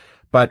models.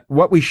 But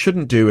what we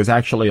shouldn't do is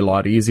actually a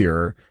lot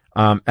easier,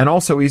 and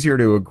also easier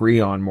to agree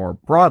on more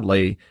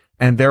broadly,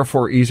 and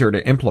therefore easier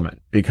to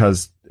implement,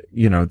 because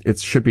it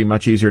should be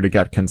much easier to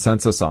get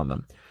consensus on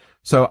them.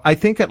 So I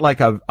think at like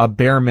a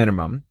bare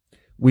minimum,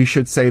 we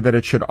should say that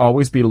it should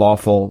always be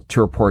lawful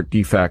to report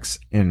defects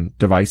in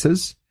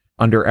devices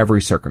under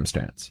every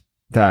circumstance.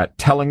 That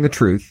telling the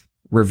truth,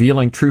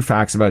 revealing true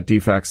facts about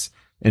defects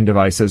in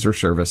devices or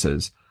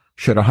services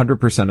should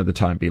 100% of the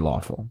time be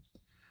lawful.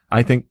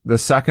 I think the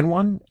second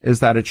one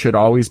is that it should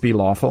always be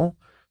lawful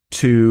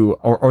to,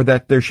 or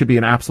that there should be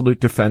an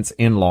absolute defense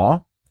in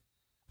law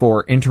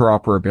for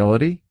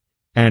interoperability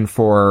and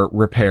for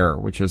repair,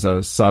 which is a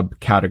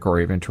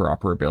subcategory of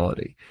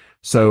interoperability.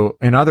 So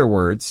in other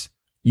words,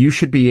 you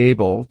should be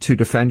able to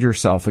defend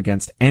yourself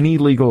against any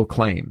legal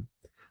claim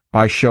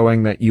by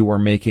showing that you are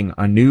making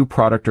a new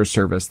product or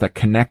service that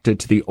connected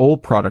to the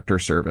old product or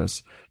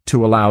service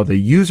to allow the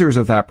users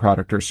of that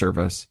product or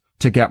service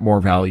to get more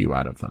value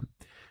out of them.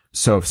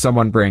 So if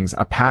someone brings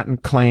a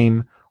patent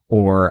claim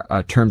or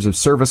a terms of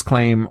service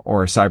claim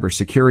or a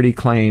cybersecurity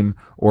claim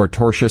or a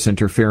tortious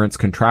interference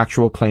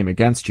contractual claim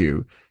against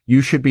you,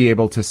 you should be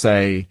able to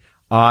say,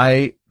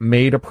 I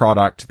made a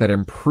product that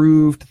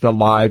improved the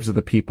lives of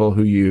the people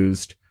who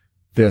used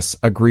this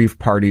aggrieved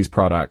party's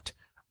product.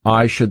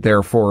 I should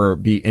therefore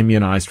be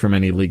immunized from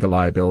any legal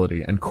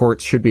liability. And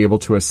courts should be able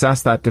to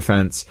assess that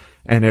defense,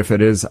 and if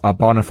it is a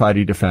bona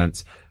fide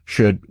defense,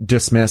 should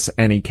dismiss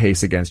any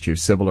case against you,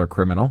 civil or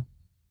criminal.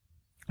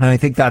 And I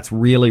think that's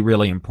really,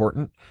 really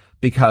important,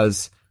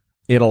 because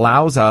it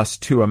allows us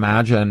to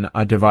imagine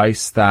a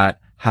device that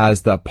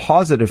has the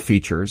positive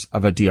features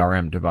of a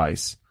DRM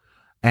device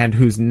and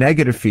whose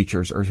negative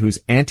features or whose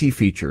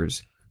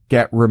anti-features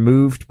get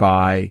removed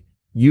by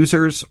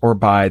users or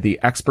by the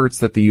experts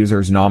that the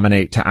users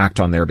nominate to act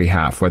on their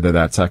behalf, whether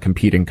that's a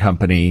competing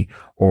company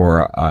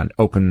or an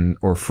open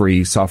or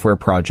free software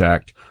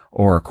project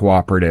or a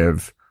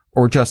cooperative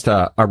or just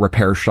a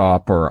repair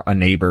shop or a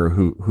neighbor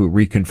who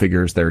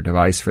reconfigures their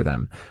device for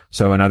them.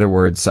 So in other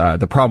words,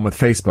 the problem with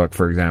Facebook,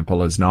 for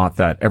example, is not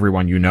that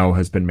everyone you know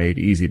has been made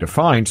easy to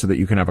find so that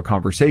you can have a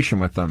conversation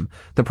with them.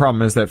 The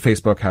problem is that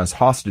Facebook has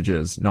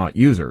hostages, not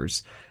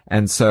users.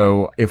 And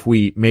so if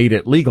we made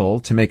it legal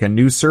to make a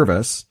new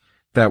service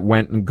that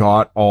went and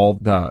got all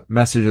the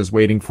messages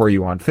waiting for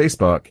you on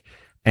Facebook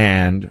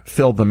and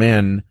filled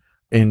them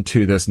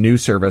into this new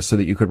service so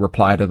that you could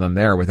reply to them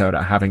there without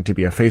having to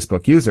be a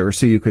Facebook user,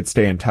 so you could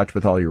stay in touch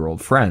with all your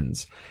old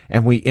friends.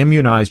 And we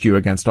immunized you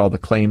against all the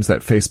claims that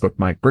Facebook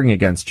might bring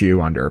against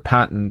you under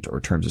patent or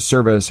terms of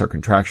service or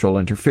contractual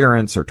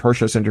interference or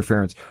tortious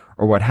interference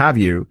or what have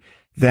you.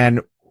 Then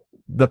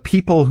the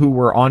people who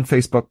were on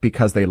Facebook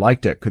because they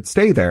liked it could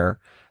stay there,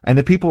 and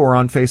the people who were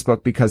on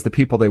Facebook because the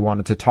people they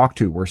wanted to talk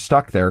to were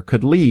stuck there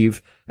could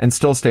leave and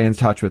still stay in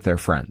touch with their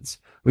friends.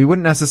 We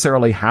wouldn't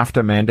necessarily have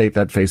to mandate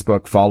that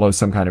Facebook follow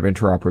some kind of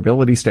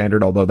interoperability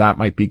standard, although that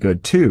might be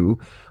good too.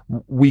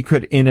 We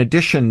could, in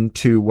addition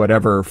to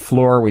whatever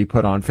floor we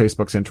put on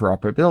Facebook's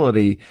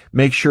interoperability,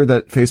 make sure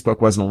that Facebook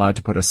wasn't allowed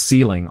to put a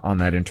ceiling on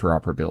that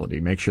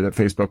interoperability. Make sure that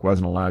Facebook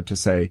wasn't allowed to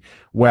say,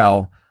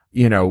 well,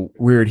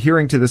 we're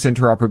adhering to this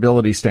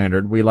interoperability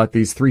standard. We let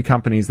these 3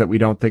 companies that we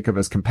don't think of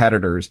as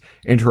competitors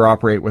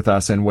interoperate with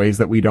us in ways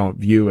that we don't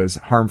view as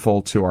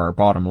harmful to our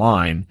bottom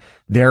line.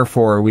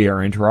 Therefore, we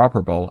are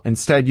interoperable.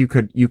 Instead, you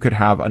could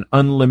have an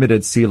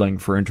unlimited ceiling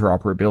for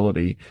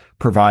interoperability,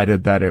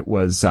 provided that it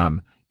was,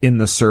 in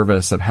the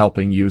service of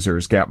helping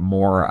users get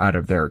more out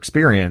of their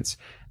experience.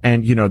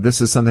 And,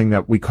 this is something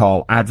that we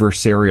call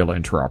adversarial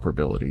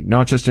interoperability,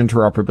 not just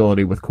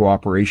interoperability with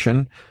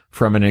cooperation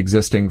from an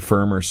existing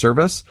firm or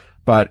service,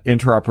 but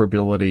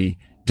interoperability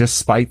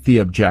despite the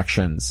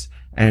objections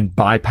and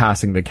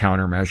bypassing the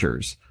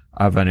countermeasures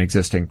of an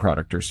existing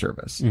product or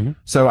service. Mm-hmm.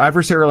 So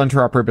adversarial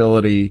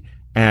interoperability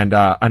and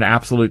an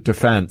absolute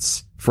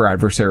defense for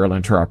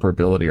adversarial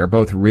interoperability are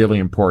both really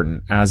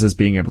important, as is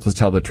being able to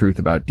tell the truth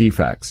about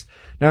defects.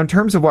 Now, in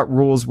terms of what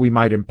rules we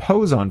might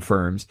impose on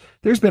firms,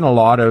 there's been a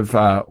lot of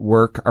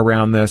work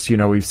around this.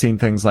 We've seen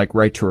things like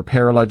right to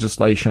repair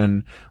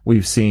legislation.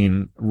 We've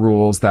seen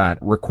rules that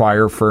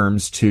require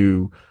firms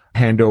to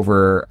hand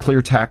over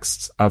clear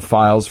texts of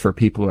files for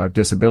people who have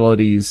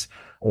disabilities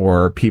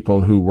or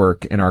people who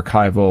work in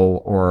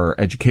archival or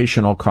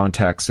educational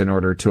contexts in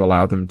order to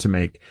allow them to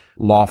make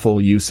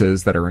lawful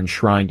uses that are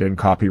enshrined in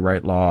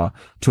copyright law,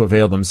 to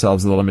avail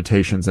themselves of the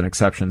limitations and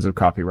exceptions of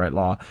copyright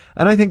law.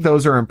 And I think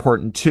those are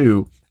important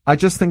too. I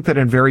just think that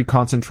in very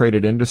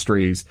concentrated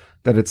industries,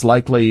 that it's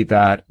likely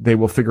that they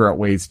will figure out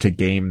ways to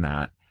game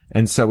that.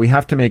 And so we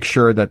have to make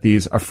sure that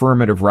these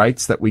affirmative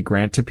rights that we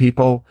grant to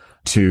people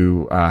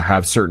to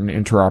have certain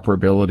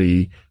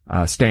interoperability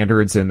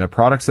standards in the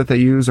products that they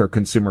use, or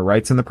consumer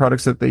rights in the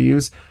products that they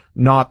use,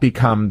 not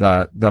become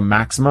the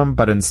maximum,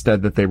 but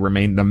instead that they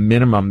remain the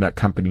minimum that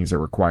companies are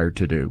required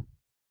to do.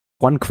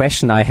 One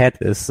question I had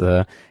is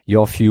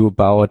your view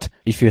about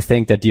if you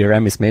think that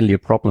DRM is mainly a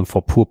problem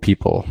for poor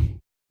people.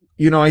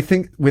 I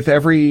think with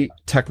every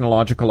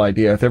technological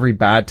idea, with every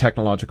bad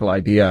technological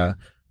idea,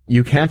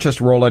 you can't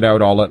just roll it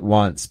out all at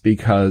once,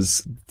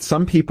 because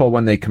some people,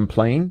 when they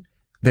complain,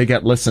 they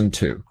get listened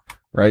to,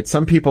 right?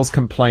 Some people's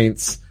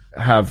complaints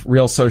have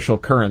real social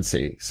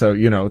currency.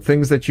 So,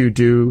 things that you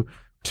do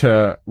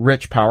to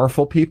rich,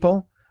 powerful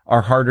people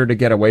are harder to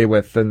get away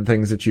with than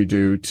things that you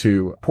do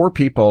to poor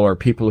people or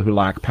people who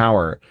lack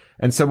power.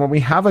 And so when we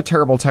have a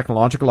terrible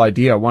technological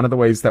idea, one of the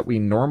ways that we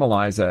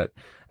normalize it,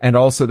 and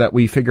also that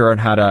we figure out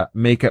how to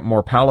make it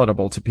more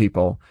palatable to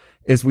people,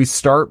 is we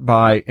start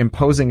by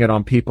imposing it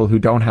on people who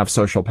don't have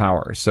social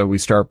power. So we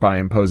start by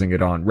imposing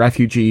it on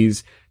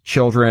refugees,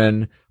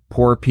 children,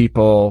 poor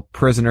people,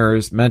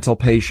 prisoners, mental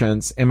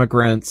patients,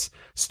 immigrants,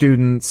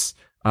 students,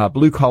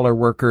 blue-collar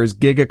workers,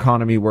 gig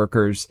economy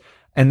workers.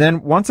 And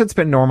then once it's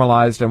been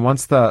normalized and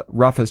once the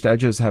roughest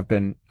edges have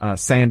been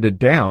sanded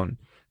down,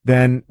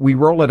 then we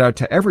roll it out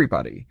to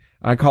everybody.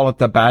 I call it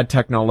the bad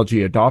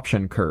technology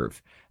adoption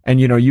curve. And,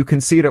 you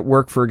can see it at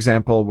work, for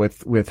example,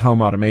 with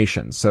home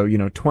automation. So,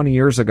 20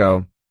 years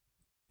ago,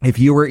 if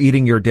you were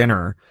eating your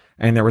dinner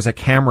and there was a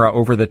camera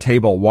over the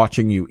table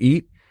watching you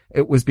eat,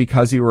 it was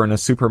because you were in a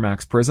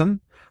Supermax prison.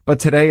 But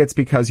today it's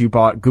because you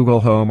bought Google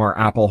Home or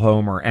Apple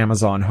Home or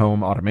Amazon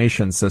Home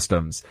automation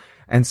systems.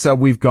 And so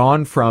we've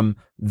gone from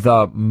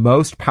the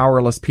most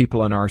powerless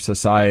people in our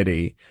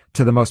society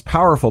to the most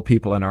powerful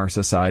people in our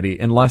society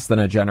in less than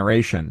a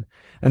generation.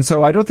 And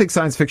so I don't think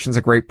science fiction is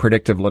a great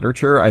predictive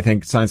literature. I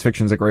think science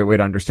fiction is a great way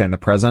to understand the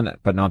present,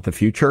 but not the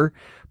future.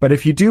 But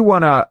if you do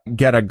want to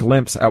get a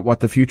glimpse at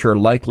what the future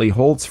likely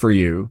holds for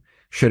you,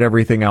 should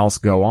everything else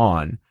go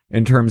on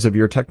in terms of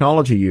your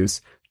technology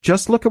use,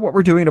 just look at what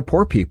we're doing to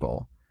poor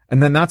people.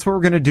 And then that's what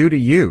we're going to do to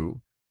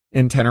you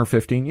in 10 or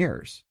 15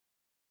 years.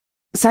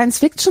 Science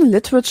fiction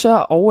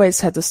literature always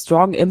had a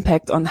strong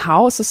impact on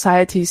how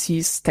society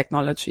sees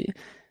technology.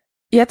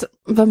 Yet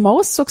the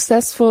most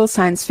successful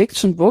science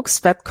fiction books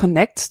that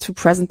connect to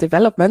present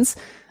developments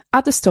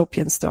are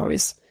dystopian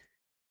stories.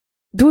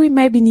 Do we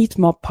maybe need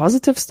more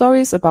positive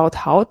stories about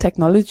how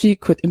technology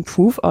could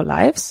improve our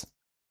lives?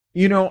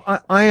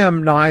 I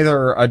am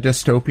neither a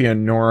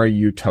dystopian nor a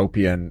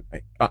utopian.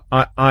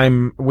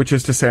 Which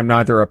is to say, I'm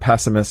neither a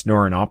pessimist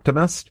nor an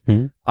optimist.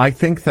 Mm-hmm. I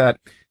think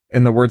that,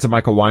 in the words of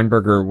Michael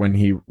Weinberger, when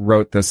he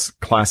wrote this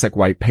classic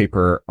white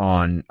paper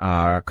on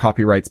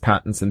copyrights,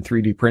 patents, and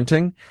 3D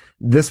printing,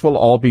 this will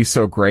all be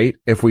so great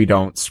if we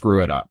don't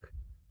screw it up.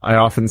 I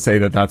often say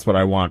that that's what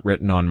I want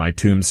written on my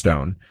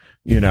tombstone.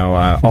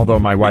 Although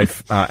my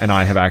wife and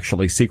I have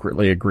actually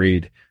secretly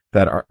agreed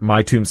that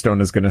my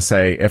tombstone is going to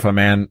say, if a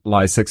man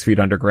lies 6 feet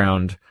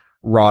underground,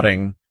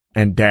 rotting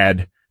and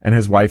dead, and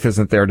his wife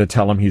isn't there to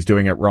tell him he's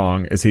doing it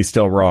wrong, is he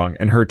still wrong?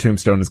 And her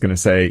tombstone is going to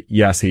say,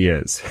 yes, he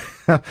is.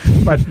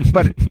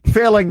 but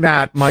failing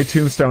that, my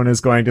tombstone is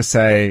going to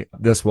say,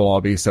 this will all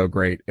be so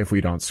great if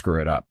we don't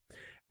screw it up.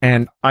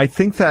 And I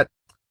think that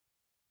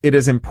it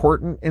is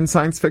important in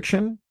science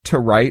fiction to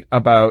write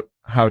about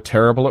how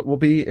terrible it will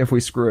be if we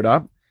screw it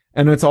up.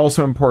 And it's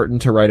also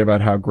important to write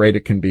about how great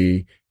it can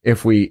be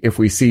if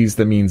we seize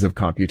the means of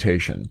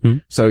computation. Hmm.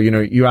 So,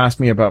 you asked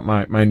me about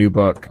my new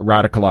book,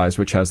 Radicalized,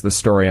 which has the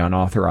story on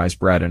authorized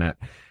bread in it.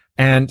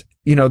 And,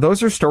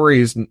 those are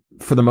stories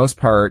for the most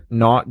part,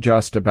 not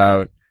just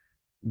about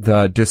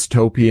the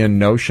dystopian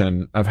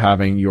notion of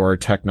having your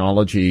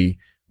technology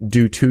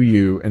do to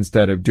you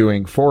instead of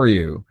doing for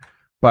you,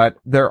 but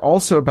they're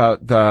also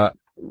about the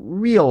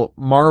real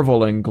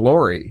marvel and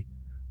glory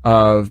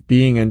of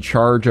being in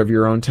charge of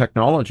your own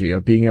technology,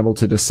 of being able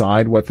to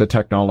decide what the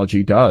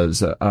technology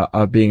does,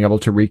 of being able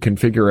to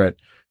reconfigure it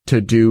to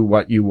do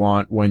what you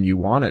want when you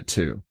want it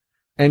to.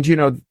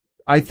 And,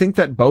 I think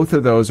that both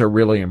of those are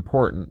really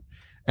important.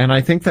 And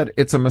I think that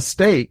it's a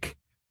mistake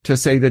to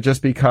say that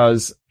just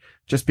because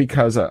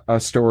a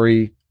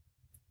story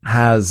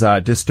has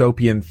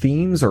dystopian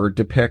themes or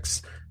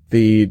depicts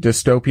the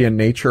dystopian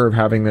nature of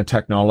having the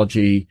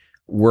technology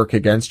work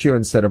against you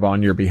instead of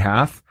on your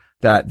behalf,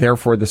 that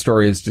therefore the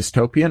story is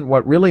dystopian.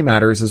 What really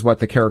matters is what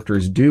the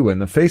characters do in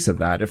the face of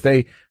that. If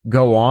they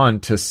go on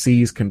to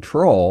seize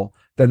control,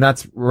 then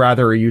that's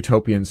rather a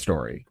utopian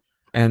story.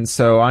 And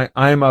so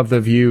I'm of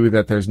the view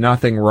that there's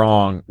nothing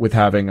wrong with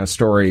having a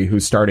story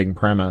whose starting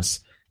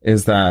premise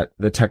is that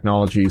the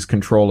technology's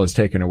control is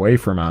taken away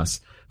from us,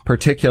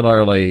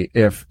 particularly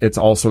if it's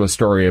also a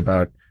story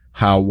about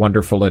how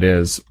wonderful it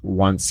is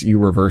once you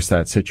reverse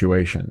that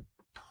situation.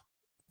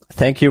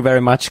 Thank you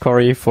very much,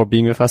 Corey, for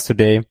being with us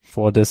today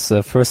for this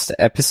first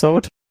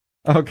episode.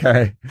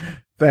 Okay.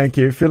 Thank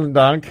you. Vielen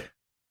Dank.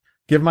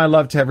 Give my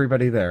love to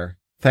everybody there.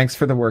 Thanks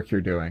for the work you're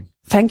doing.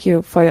 Thank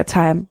you for your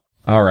time.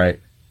 All right.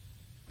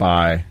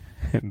 Bye.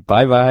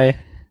 Bye-bye.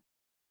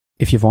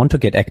 If you want to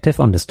get active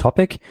on this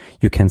topic,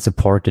 you can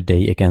support the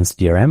Day Against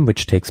DRM,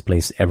 which takes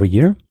place every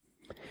year.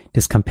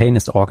 This campaign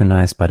is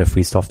organized by the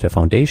Free Software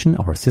Foundation,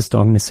 our sister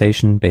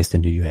organization based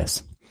in the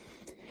US.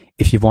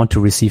 If you want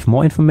to receive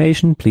more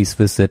information, please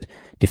visit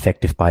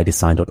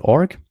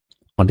defectivebydesign.org.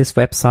 On this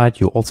website,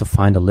 you'll also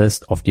find a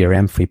list of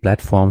DRM-free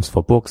platforms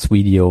for books,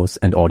 videos,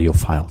 and audio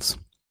files.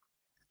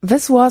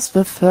 This was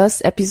the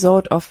first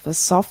episode of the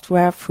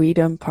Software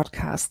Freedom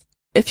Podcast.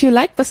 If you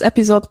like this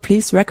episode,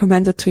 please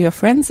recommend it to your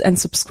friends and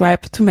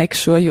subscribe to make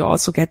sure you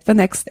also get the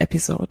next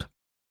episode.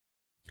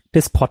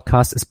 This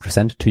podcast is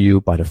presented to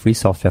you by the Free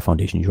Software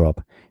Foundation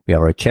Europe. We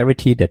are a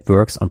charity that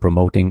works on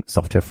promoting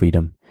software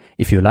freedom.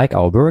 If you like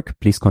our work,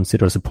 please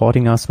consider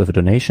supporting us with a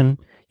donation.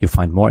 You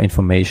find more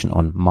information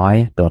on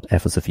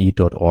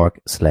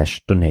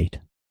my.fsfe.org/donate.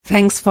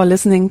 Thanks for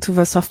listening to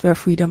the Software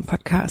Freedom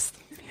Podcast.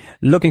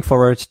 Looking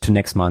forward to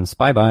next month.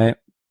 Bye-bye.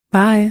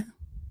 Bye.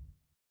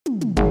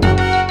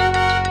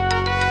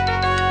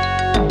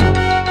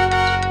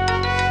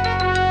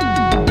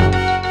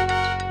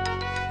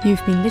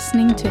 You've been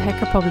listening to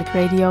Hacker Public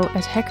Radio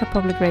at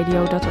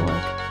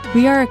hackerpublicradio.org.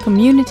 We are a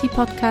community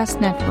podcast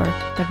network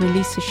that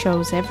releases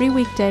shows every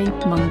weekday,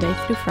 Monday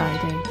through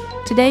Friday.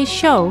 Today's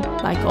show,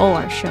 like all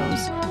our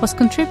shows, was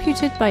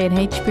contributed by an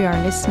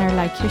HPR listener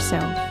like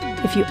yourself.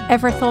 If you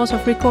ever thought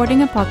of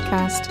recording a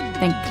podcast,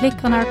 then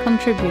click on our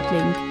contribute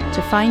link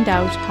to find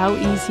out how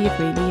easy it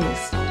really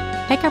is.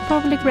 Hacker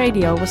Public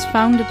Radio was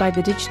founded by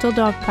the Digital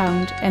Dog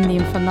Pound and the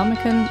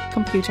Infonomicon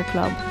Computer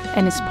Club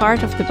and is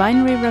part of the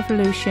binary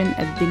revolution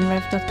at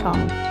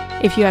binrev.com.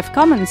 If you have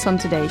comments on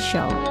today's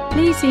show,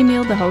 please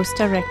email the host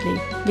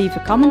directly, leave a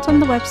comment on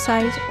the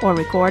website, or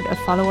record a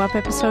follow-up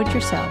episode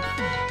yourself.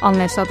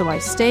 Unless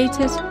otherwise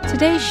stated,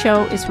 today's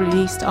show is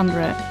released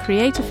under a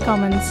Creative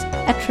Commons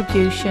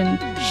Attribution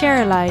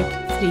Share Alike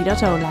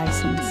 3.0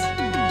 license.